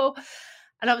terrible.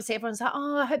 And obviously everyone's like,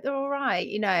 oh, I hope they're all right.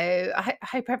 You know, I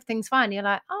hope everything's fine. You're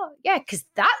like, oh, yeah, because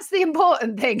that's the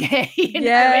important thing here. You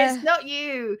know, it's not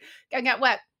you going at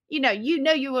work. You know,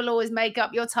 you will always make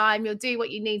up your time. You'll do what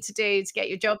you need to do to get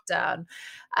your job done.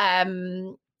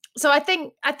 So I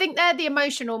think they're the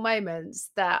emotional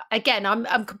moments that, again,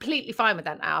 I'm completely fine with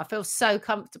that now. I feel so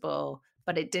comfortable,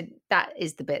 but that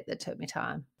is the bit that took me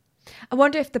time. I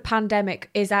wonder if the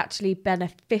pandemic is actually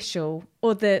beneficial,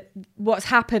 or what's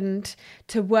happened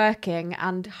to working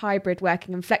and hybrid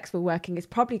working and flexible working is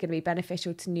probably going to be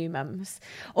beneficial to new mums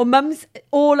or mums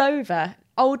all over.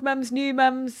 Old mums, new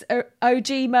mums, OG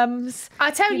mums.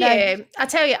 I tell you,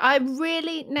 I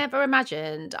really never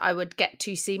imagined I would get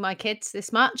to see my kids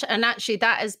this much. And actually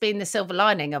that has been the silver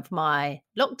lining of my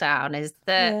lockdown, is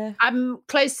that I'm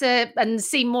closer and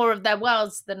see more of their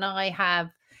worlds than I have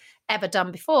ever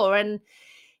done before. And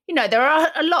you know, there are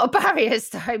a lot of barriers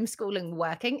to homeschooling and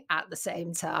working at the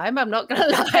same time. I'm not going to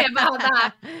lie about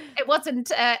that. It wasn't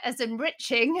as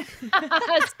enriching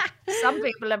as some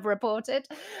people have reported.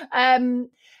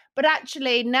 But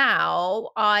actually now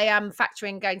I am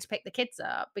factoring going to pick the kids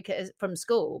up from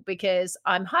school because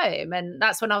I'm home, and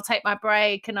that's when I'll take my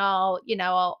break and I'll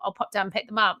pop down and pick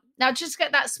them up. Now, just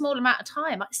get that small amount of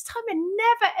time. It's time I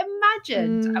never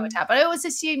imagined I would have. I always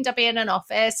assumed I'd be in an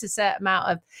office a certain amount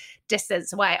of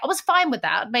distance away. I was fine with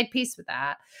that. I'd made peace with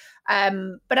that.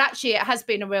 But actually it has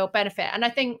been a real benefit. And I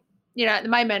think, you know, at the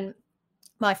moment,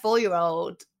 my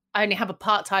 4-year-old, I only have a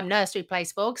part-time nursery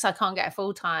place for because I can't get a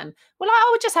full-time. Well, I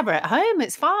would just have her at home.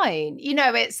 It's fine. You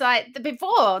know, it's like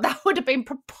before that would have been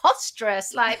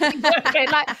preposterous. Like,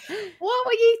 like, what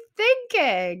were you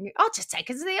thinking? I'll just take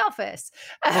her to the office.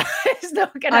 It's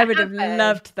not going to I would have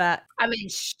loved that. I mean,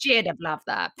 she'd have loved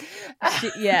that.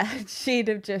 She'd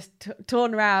have just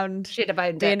torn around. She'd have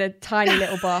owned being it. a tiny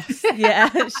little boss. Yeah,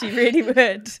 she really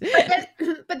would.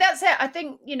 But that's it. I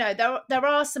think, you know, there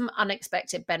are some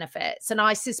unexpected benefits. And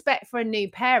I suspect for a new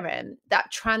parent,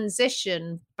 that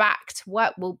transition back to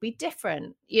work will be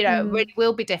different. You know, it really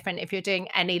will be different if you're doing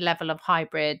any level of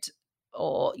hybrid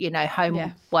or, you know,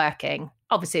 home working.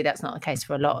 Obviously, that's not the case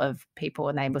for a lot of people,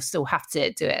 and they will still have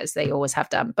to do it as they always have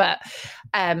done. But,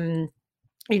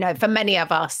 you know, for many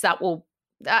of us,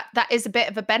 that is a bit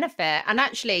of a benefit. And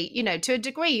actually, you know, to a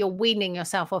degree, you're weaning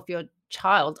yourself off your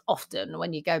child often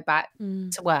when you go back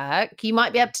to work. You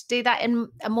might be able to do that in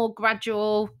a more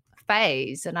gradual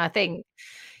phase. And I think,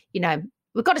 you know,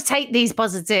 we've got to take these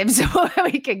positives where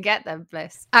we can get them,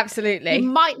 Bliss. Absolutely. You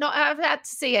might not have had to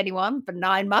see anyone for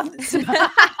 9 months.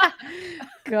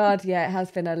 God, yeah, it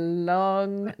has been a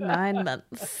long 9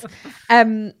 months.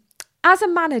 As a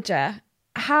manager,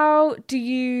 how do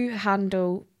you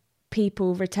handle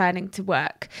people returning to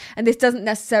work? And this doesn't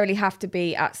necessarily have to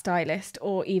be at Stylist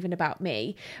or even about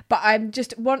me, but I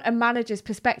just want a manager's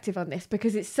perspective on this,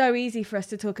 because it's so easy for us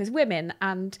to talk as women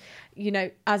and, you know,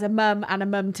 as a mum and a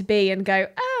mum to be, and go,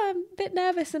 I'm a bit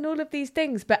nervous and all of these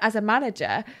things. But as a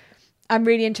manager, I'm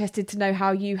really interested to know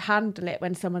how you handle it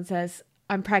when someone says,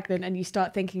 I'm pregnant, and you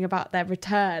start thinking about their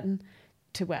return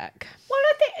to work. Well,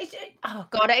 I think, oh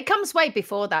God, it comes way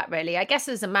before that, really. I guess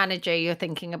as a manager, you're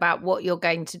thinking about what you're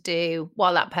going to do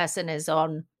while that person is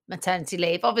on maternity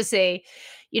leave. Obviously,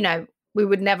 you know, we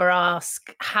would never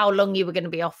ask how long you were going to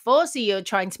be off for. So you're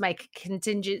trying to make a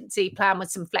contingency plan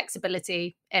with some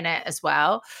flexibility in it as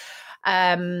well.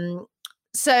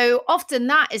 So often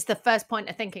that is the first point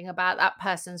of thinking about that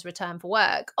person's return for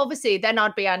work. Obviously, then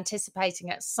I'd be anticipating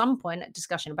at some point a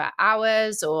discussion about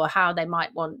hours or how they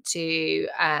might want to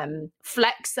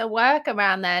flex their work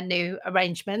around their new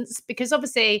arrangements. Because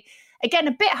obviously, again,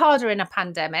 a bit harder in a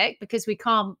pandemic because we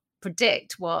can't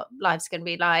predict what life's going to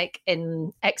be like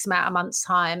in X amount of months'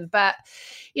 time. But,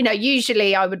 you know,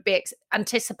 usually I would be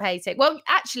anticipating, well,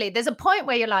 actually, there's a point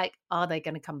where you're like, are they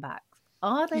going to come back?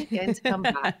 Are they going to come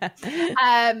back?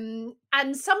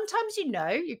 And sometimes, you know,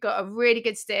 you've got a really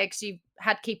good steer because you've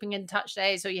had keeping in touch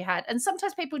days, and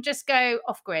sometimes people just go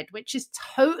off grid, which is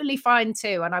totally fine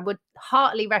too. And I would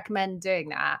heartily recommend doing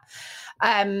that.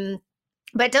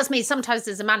 But it does mean sometimes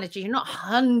as a manager, you're not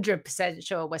 100%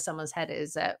 sure where someone's head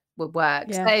is with work.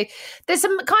 Yeah. So there's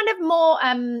some kind of more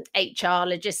HR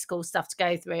logistical stuff to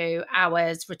go through,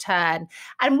 hours, return.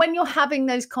 And when you're having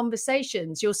those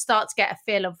conversations, you'll start to get a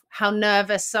feel of how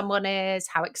nervous someone is,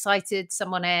 how excited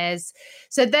someone is.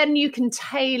 So then you can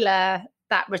tailor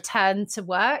that return to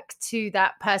work to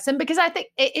that person, because I think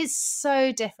it is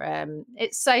so different.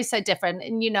 It's so different.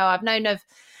 And, you know, I've known of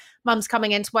mums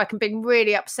coming into work and being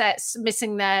really upset,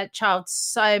 missing their child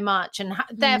so much, and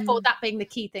therefore that being the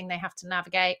key thing they have to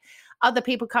navigate. Other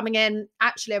people coming in,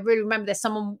 actually, I really remember there's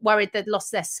someone worried they'd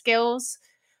lost their skills.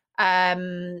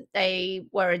 They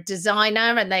were a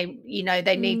designer and they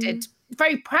needed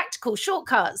very practical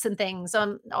shortcuts and things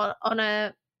on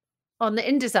the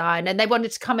InDesign, and they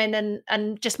wanted to come in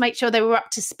and just make sure they were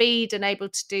up to speed and able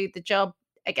to do the job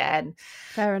again.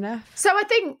 Fair enough. So I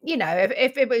think,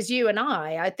 if it was you and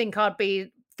I think I'd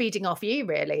be feeding off you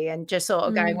really, and just sort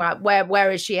of going, right,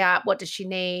 where is she at? What does she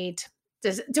need?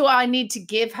 Do I need to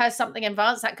give her something in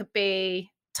advance? That could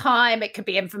be time, it could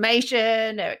be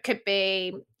information, or it could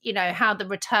be, how the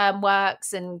return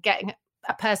works and getting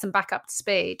a person back up to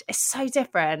speed. It's so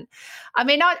different. I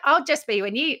mean, I'll just be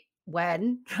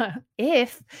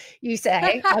if you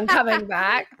say I'm coming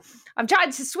back. I'm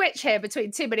trying to switch here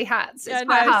between too many hats. It's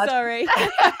quite hard. Sorry.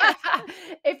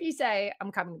 If you say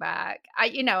I'm coming back,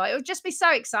 it would just be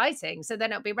so exciting. So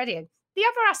then it'll be ready. The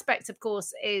other aspect, of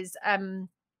course, is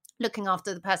looking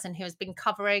after the person who has been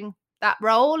covering that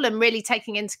role and really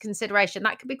taking into consideration.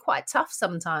 That can be quite tough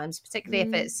sometimes, particularly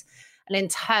if it's an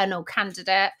internal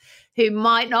candidate who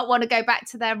might not want to go back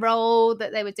to their role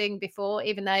that they were doing before,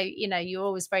 even though, you're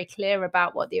always very clear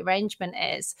about what the arrangement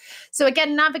is. So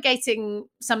again, navigating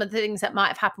some of the things that might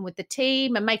have happened with the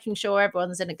team and making sure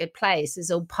everyone's in a good place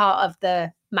is all part of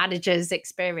the manager's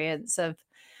experience of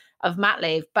mat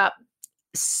leave, but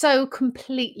so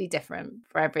completely different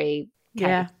for every case.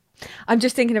 Yeah. I'm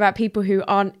just thinking about people who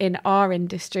aren't in our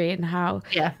industry and how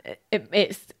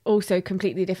it's also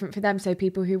completely different for them. So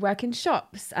people who work in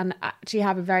shops and actually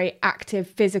have a very active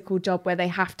physical job where they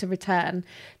have to return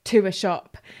to a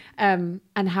shop, and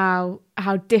how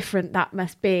different that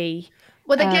must be.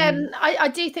 Well, again, I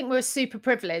do think we're super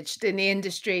privileged in the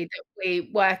industry that we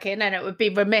work in, and it would be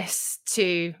remiss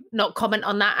to not comment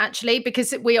on that actually,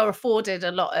 because we are afforded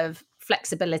a lot of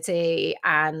flexibility,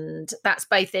 and that's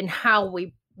both in how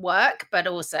we work, but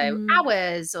also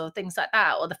hours or things like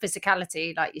that, or the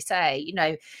physicality, like you say.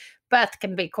 Birth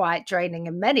can be quite draining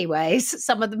in many ways,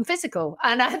 some of them physical,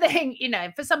 and I think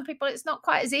for some people it's not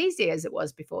quite as easy as it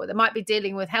was before. They might be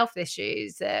dealing with health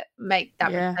issues that make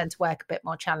that return to work a bit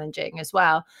more challenging as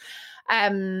well.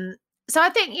 So I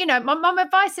think, my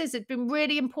advice is it's been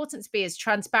really important to be as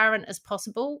transparent as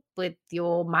possible with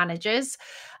your managers.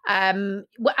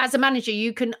 As a manager,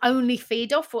 you can only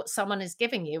feed off what someone is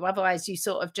giving you. Otherwise, you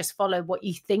sort of just follow what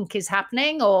you think is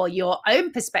happening, or your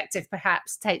own perspective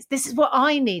perhaps takes, this is what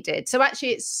I needed. So actually,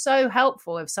 it's so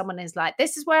helpful if someone is like,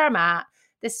 this is where I'm at,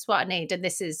 this is what I need, and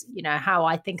this is, how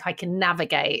I think I can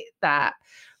navigate that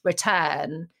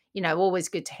return. Always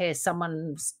good to hear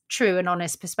someone's true and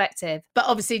honest perspective. But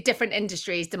obviously different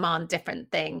industries demand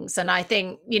different things. And I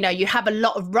think, you have a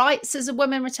lot of rights as a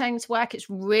woman returning to work. It's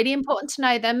really important to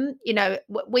know them.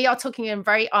 We are talking in a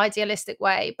very idealistic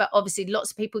way, but obviously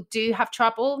lots of people do have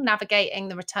trouble navigating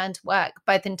the return to work,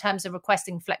 both in terms of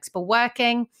requesting flexible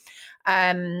working,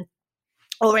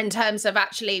 or in terms of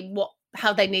actually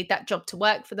how they need that job to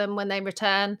work for them when they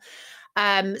return.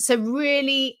 So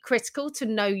really critical to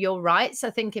know your rights. I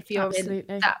think if you're in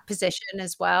that position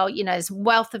as well, there's a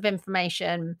wealth of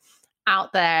information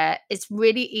out there. It's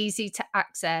really easy to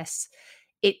access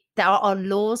it. There are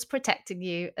laws protecting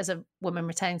you as a woman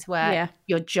returning to work. Yeah.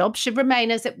 Your job should remain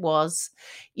as it was,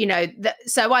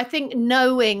 so I think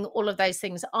knowing all of those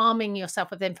things, arming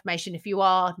yourself with information if you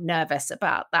are nervous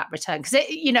about that return, because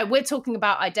we're talking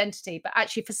about identity, but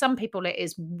actually for some people it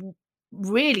is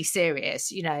really serious.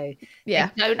 They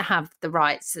don't have the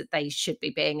rights that they should be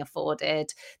being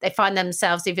afforded. They find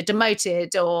themselves either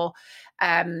demoted or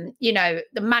the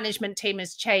management team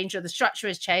has changed or the structure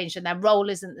has changed and their role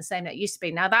isn't the same that it used to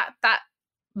be. Now that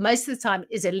most of the time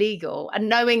is illegal, and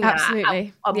knowing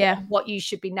that what you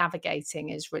should be navigating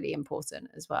is really important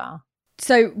as well.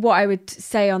 So what I would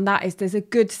say on that is there's a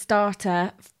good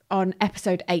starter on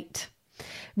episode 8,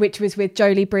 which was with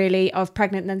Jolie Brearley of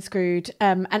Pregnant and Unscrewed.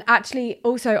 And actually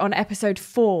also on episode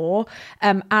 4,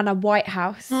 Anna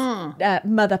Whitehouse,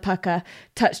 Mother Pucker,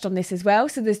 touched on this as well.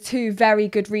 So there's 2 very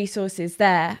good resources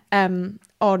there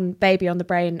on Baby on the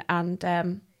Brain.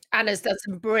 And Anna's done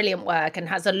some brilliant work and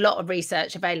has a lot of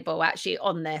research available actually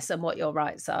on this and what your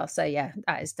rights are. So yeah,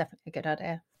 that is definitely a good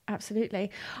idea.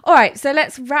 Absolutely. All right, so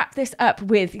let's wrap this up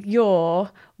with your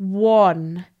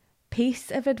one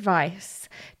piece of advice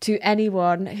to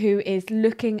anyone who is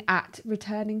looking at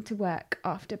returning to work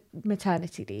after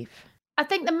maternity leave. I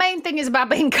think the main thing is about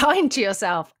being kind to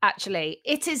yourself, actually.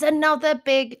 It is another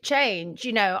big change.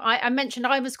 I mentioned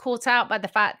I was caught out by the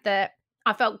fact that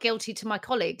I felt guilty to my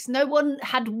colleagues. No one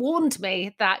had warned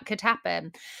me that could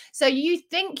happen. So you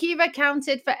think you've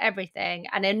accounted for everything,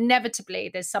 and inevitably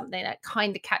there's something that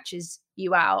kind of catches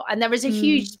you out. And there is a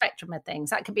huge spectrum of things.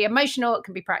 That can be emotional, it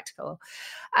can be practical.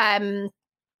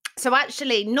 So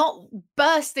actually not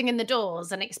bursting in the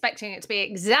doors and expecting it to be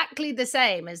exactly the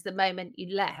same as the moment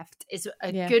you left is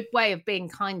a good way of being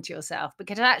kind to yourself,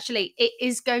 because actually it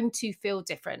is going to feel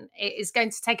different. It is going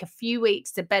to take a few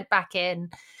weeks to bed back in,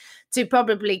 to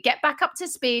probably get back up to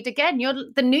speed again.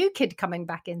 You're the new kid coming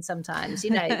back in sometimes,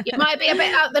 you might be a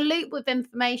bit out the loop with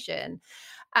information,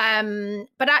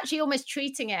 but actually almost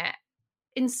treating it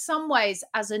in some ways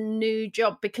as a new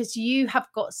job, because you have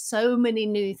got so many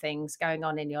new things going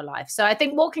on in your life. So I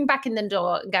think walking back in the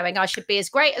door and going, I should be as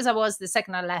great as I was the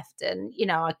second I left, and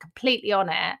I'm completely on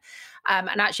it,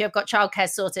 and actually I've got childcare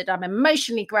sorted, I'm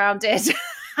emotionally grounded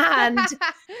and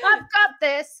I've got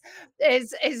this,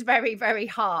 is very, very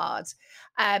hard.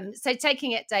 So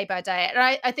taking it day by day.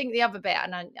 And I think the other bit,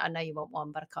 and I know you want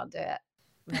one, but I can't do it,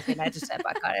 maybe an editor,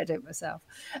 but I can't edit it myself,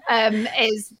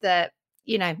 is that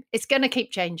it's going to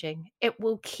keep changing. It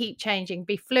will keep changing.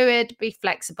 Be fluid, be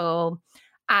flexible,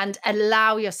 and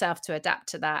allow yourself to adapt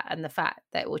to that and the fact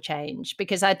that it will change.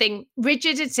 Because I think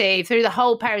rigidity through the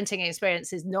whole parenting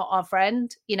experience is not our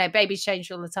friend. Babies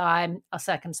change all the time. Our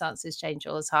circumstances change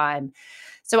all the time.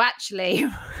 So actually,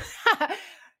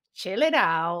 chilling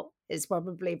out is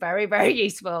probably very, very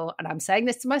useful. And I'm saying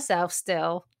this to myself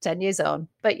still 10 years on,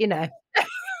 but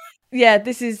Yeah,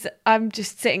 I'm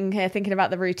just sitting here thinking about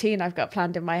the routine I've got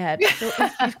planned in my head.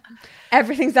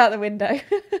 Everything's out the window.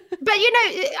 But,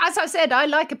 as I said, I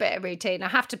like a bit of routine. I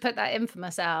have to put that in for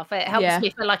myself. It helps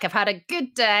me feel like I've had a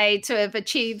good day, to have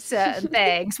achieved certain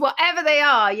things, whatever they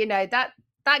are.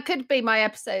 That could be my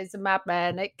episodes of Mad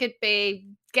Men. It could be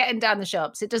getting down the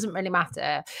shops. It doesn't really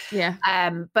matter. Yeah.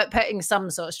 But putting some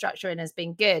sort of structure in has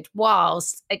been good,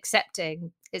 whilst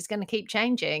accepting it's going to keep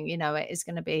changing. It is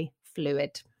going to be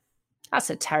fluid. That's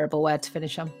a terrible word to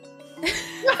finish on.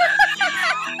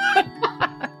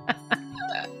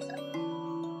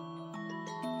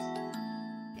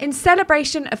 In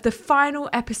celebration of the final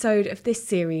episode of this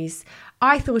series,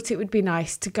 I thought it would be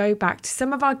nice to go back to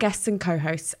some of our guests and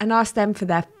co-hosts and ask them for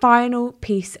their final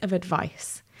piece of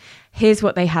advice. Here's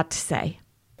what they had to say.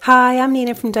 Hi, I'm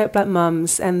Nina from Dope Black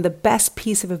Mums, and the best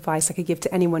piece of advice I could give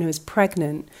to anyone who is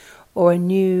pregnant or a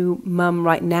new mum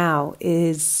right now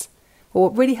is...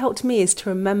 what really helped me is to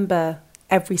remember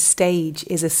every stage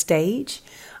is a stage.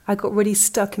 I got really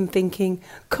stuck in thinking,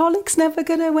 colic's never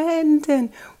going to end, and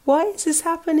why is this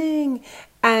happening?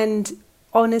 And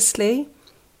honestly,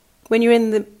 when you're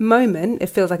in the moment, it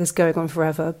feels like it's going on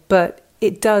forever, but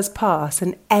it does pass,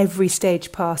 and every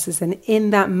stage passes. And in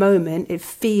that moment, it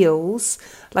feels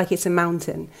like it's a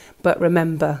mountain. But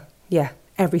remember,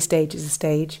 every stage is a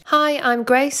stage. Hi, I'm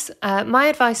Grace. My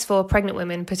advice for pregnant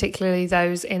women, particularly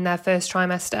those in their first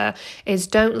trimester, is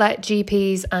don't let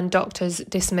GPs and doctors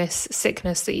dismiss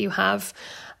sickness that you have.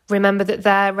 Remember that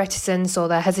their reticence or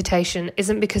their hesitation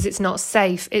isn't because it's not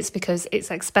safe, it's because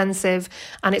it's expensive,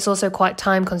 and it's also quite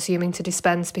time consuming to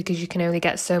dispense because you can only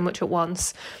get so much at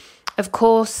once. Of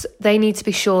course, they need to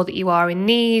be sure that you are in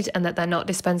need and that they're not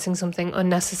dispensing something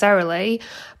unnecessarily,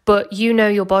 but you know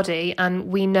your body, and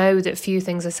we know that few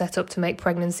things are set up to make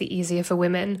pregnancy easier for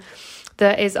women.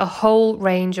 There is a whole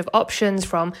range of options,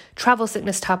 from travel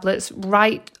sickness tablets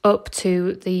right up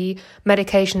to the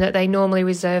medication that they normally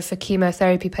reserve for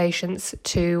chemotherapy patients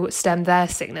to stem their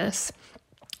sickness.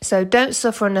 So don't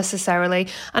suffer unnecessarily,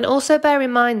 and also bear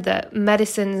in mind that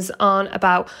medicines aren't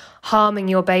about harming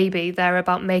your baby. They're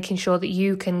about making sure that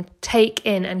you can take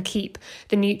in and keep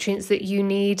the nutrients that you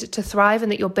need to thrive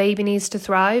and that your baby needs to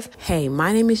thrive. Hey,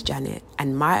 my name is Janet,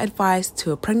 and my advice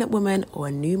to a pregnant woman or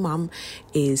a new mum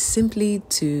is simply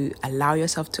to allow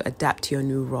yourself to adapt to your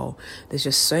new role. There's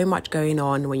just so much going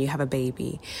on when you have a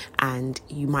baby, and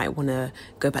you might want to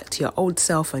go back to your old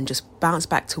self and just bounce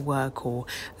back to work, or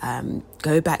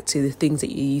go back to the things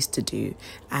that you used to do.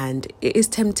 And it is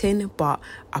tempting, but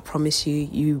I promise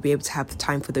you'll be able to have the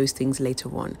time for those things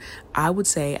later on. I would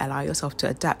say allow yourself to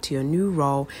adapt to your new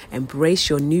role, embrace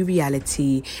your new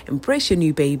reality, embrace your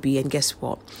new baby, and guess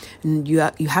what?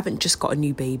 You haven't just got a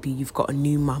new baby, you've got a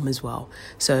new mum as well.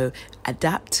 So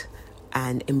adapt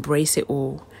and embrace it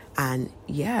all, and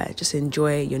just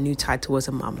enjoy your new title as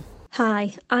a mum.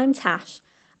 Hi, I'm Tash,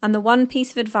 and the one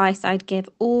piece of advice I'd give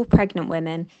all pregnant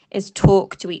women is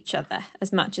talk to each other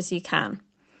as much as you can.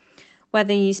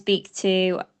 Whether you speak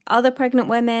to other pregnant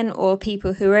women or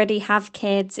people who already have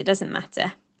kids, it doesn't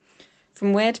matter.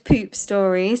 From weird poop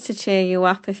stories to cheer you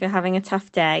up if you're having a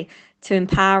tough day, to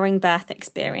empowering birth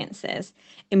experiences.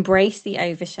 Embrace the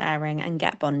oversharing and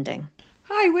get bonding.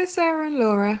 Hi, we're Sarah and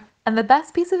Laura. And the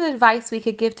best piece of advice we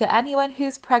could give to anyone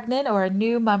who's pregnant or a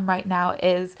new mum right now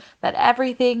is that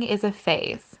everything is a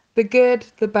phase. The good,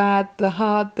 the bad, the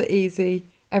hard, the easy,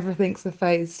 everything's a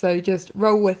phase. So just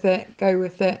roll with it, go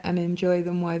with it, and enjoy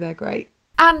them while they're great.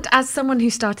 And as someone who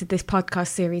started this podcast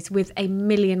series with a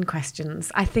million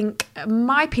questions, I think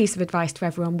my piece of advice to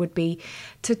everyone would be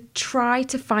to try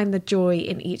to find the joy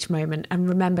in each moment and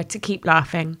remember to keep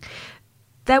laughing.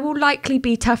 There will likely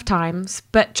be tough times,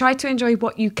 but try to enjoy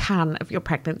what you can of your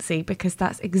pregnancy, because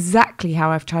that's exactly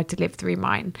how I've tried to live through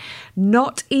mine.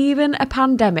 Not even a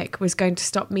pandemic was going to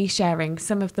stop me sharing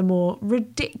some of the more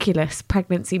ridiculous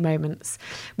pregnancy moments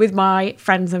with my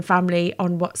friends and family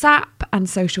on WhatsApp and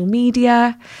social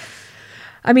media.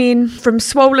 I mean, from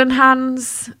swollen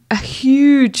hands, a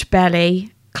huge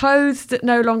belly, clothes that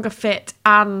no longer fit,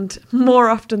 and more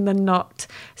often than not,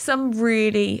 some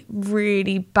really,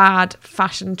 really bad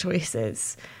fashion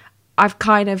choices. I've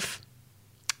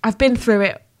been through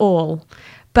it all.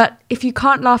 But if you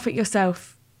can't laugh at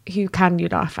yourself, who can you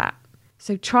laugh at?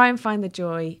 So try and find the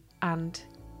joy and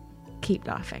keep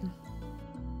laughing.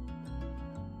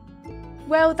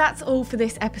 Well, that's all for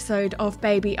this episode of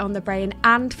Baby on the Brain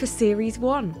and for Series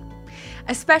 1.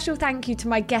 A special thank you to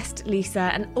my guest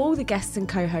Lisa and all the guests and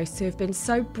co-hosts who have been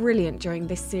so brilliant during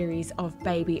this series of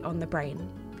Baby on the Brain.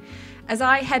 As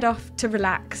I head off to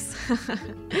relax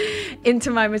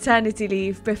into my maternity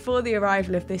leave before the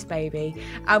arrival of this baby,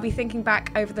 I'll be thinking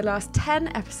back over the last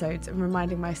 10 episodes and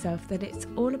reminding myself that it's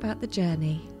all about the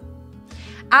journey.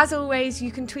 As always,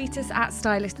 you can tweet us at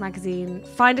Stylist Magazine,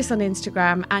 find us on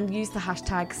Instagram and use the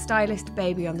hashtag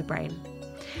StylistBabyOnTheBrain.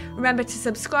 Remember to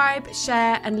subscribe,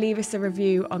 share and leave us a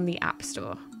review on the App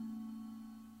Store.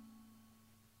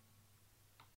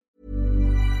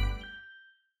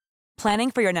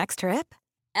 Planning for your next trip?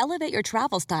 Elevate your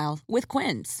travel style with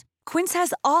Quince. Quince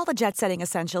has all the jet-setting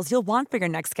essentials you'll want for your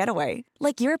next getaway,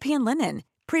 like European linen,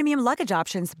 premium luggage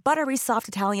options, buttery soft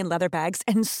Italian leather bags,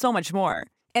 and so much more.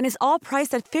 And is all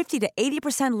priced at 50 to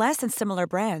 80% less than similar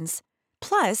brands.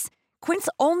 Plus, Quince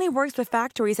only works with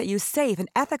factories that use safe and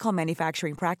ethical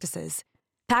manufacturing practices.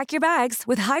 Pack your bags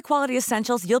with high-quality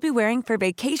essentials you'll be wearing for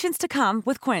vacations to come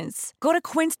with Quince. Go to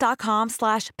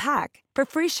quince.com/pack for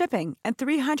free shipping and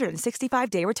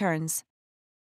 365-day returns.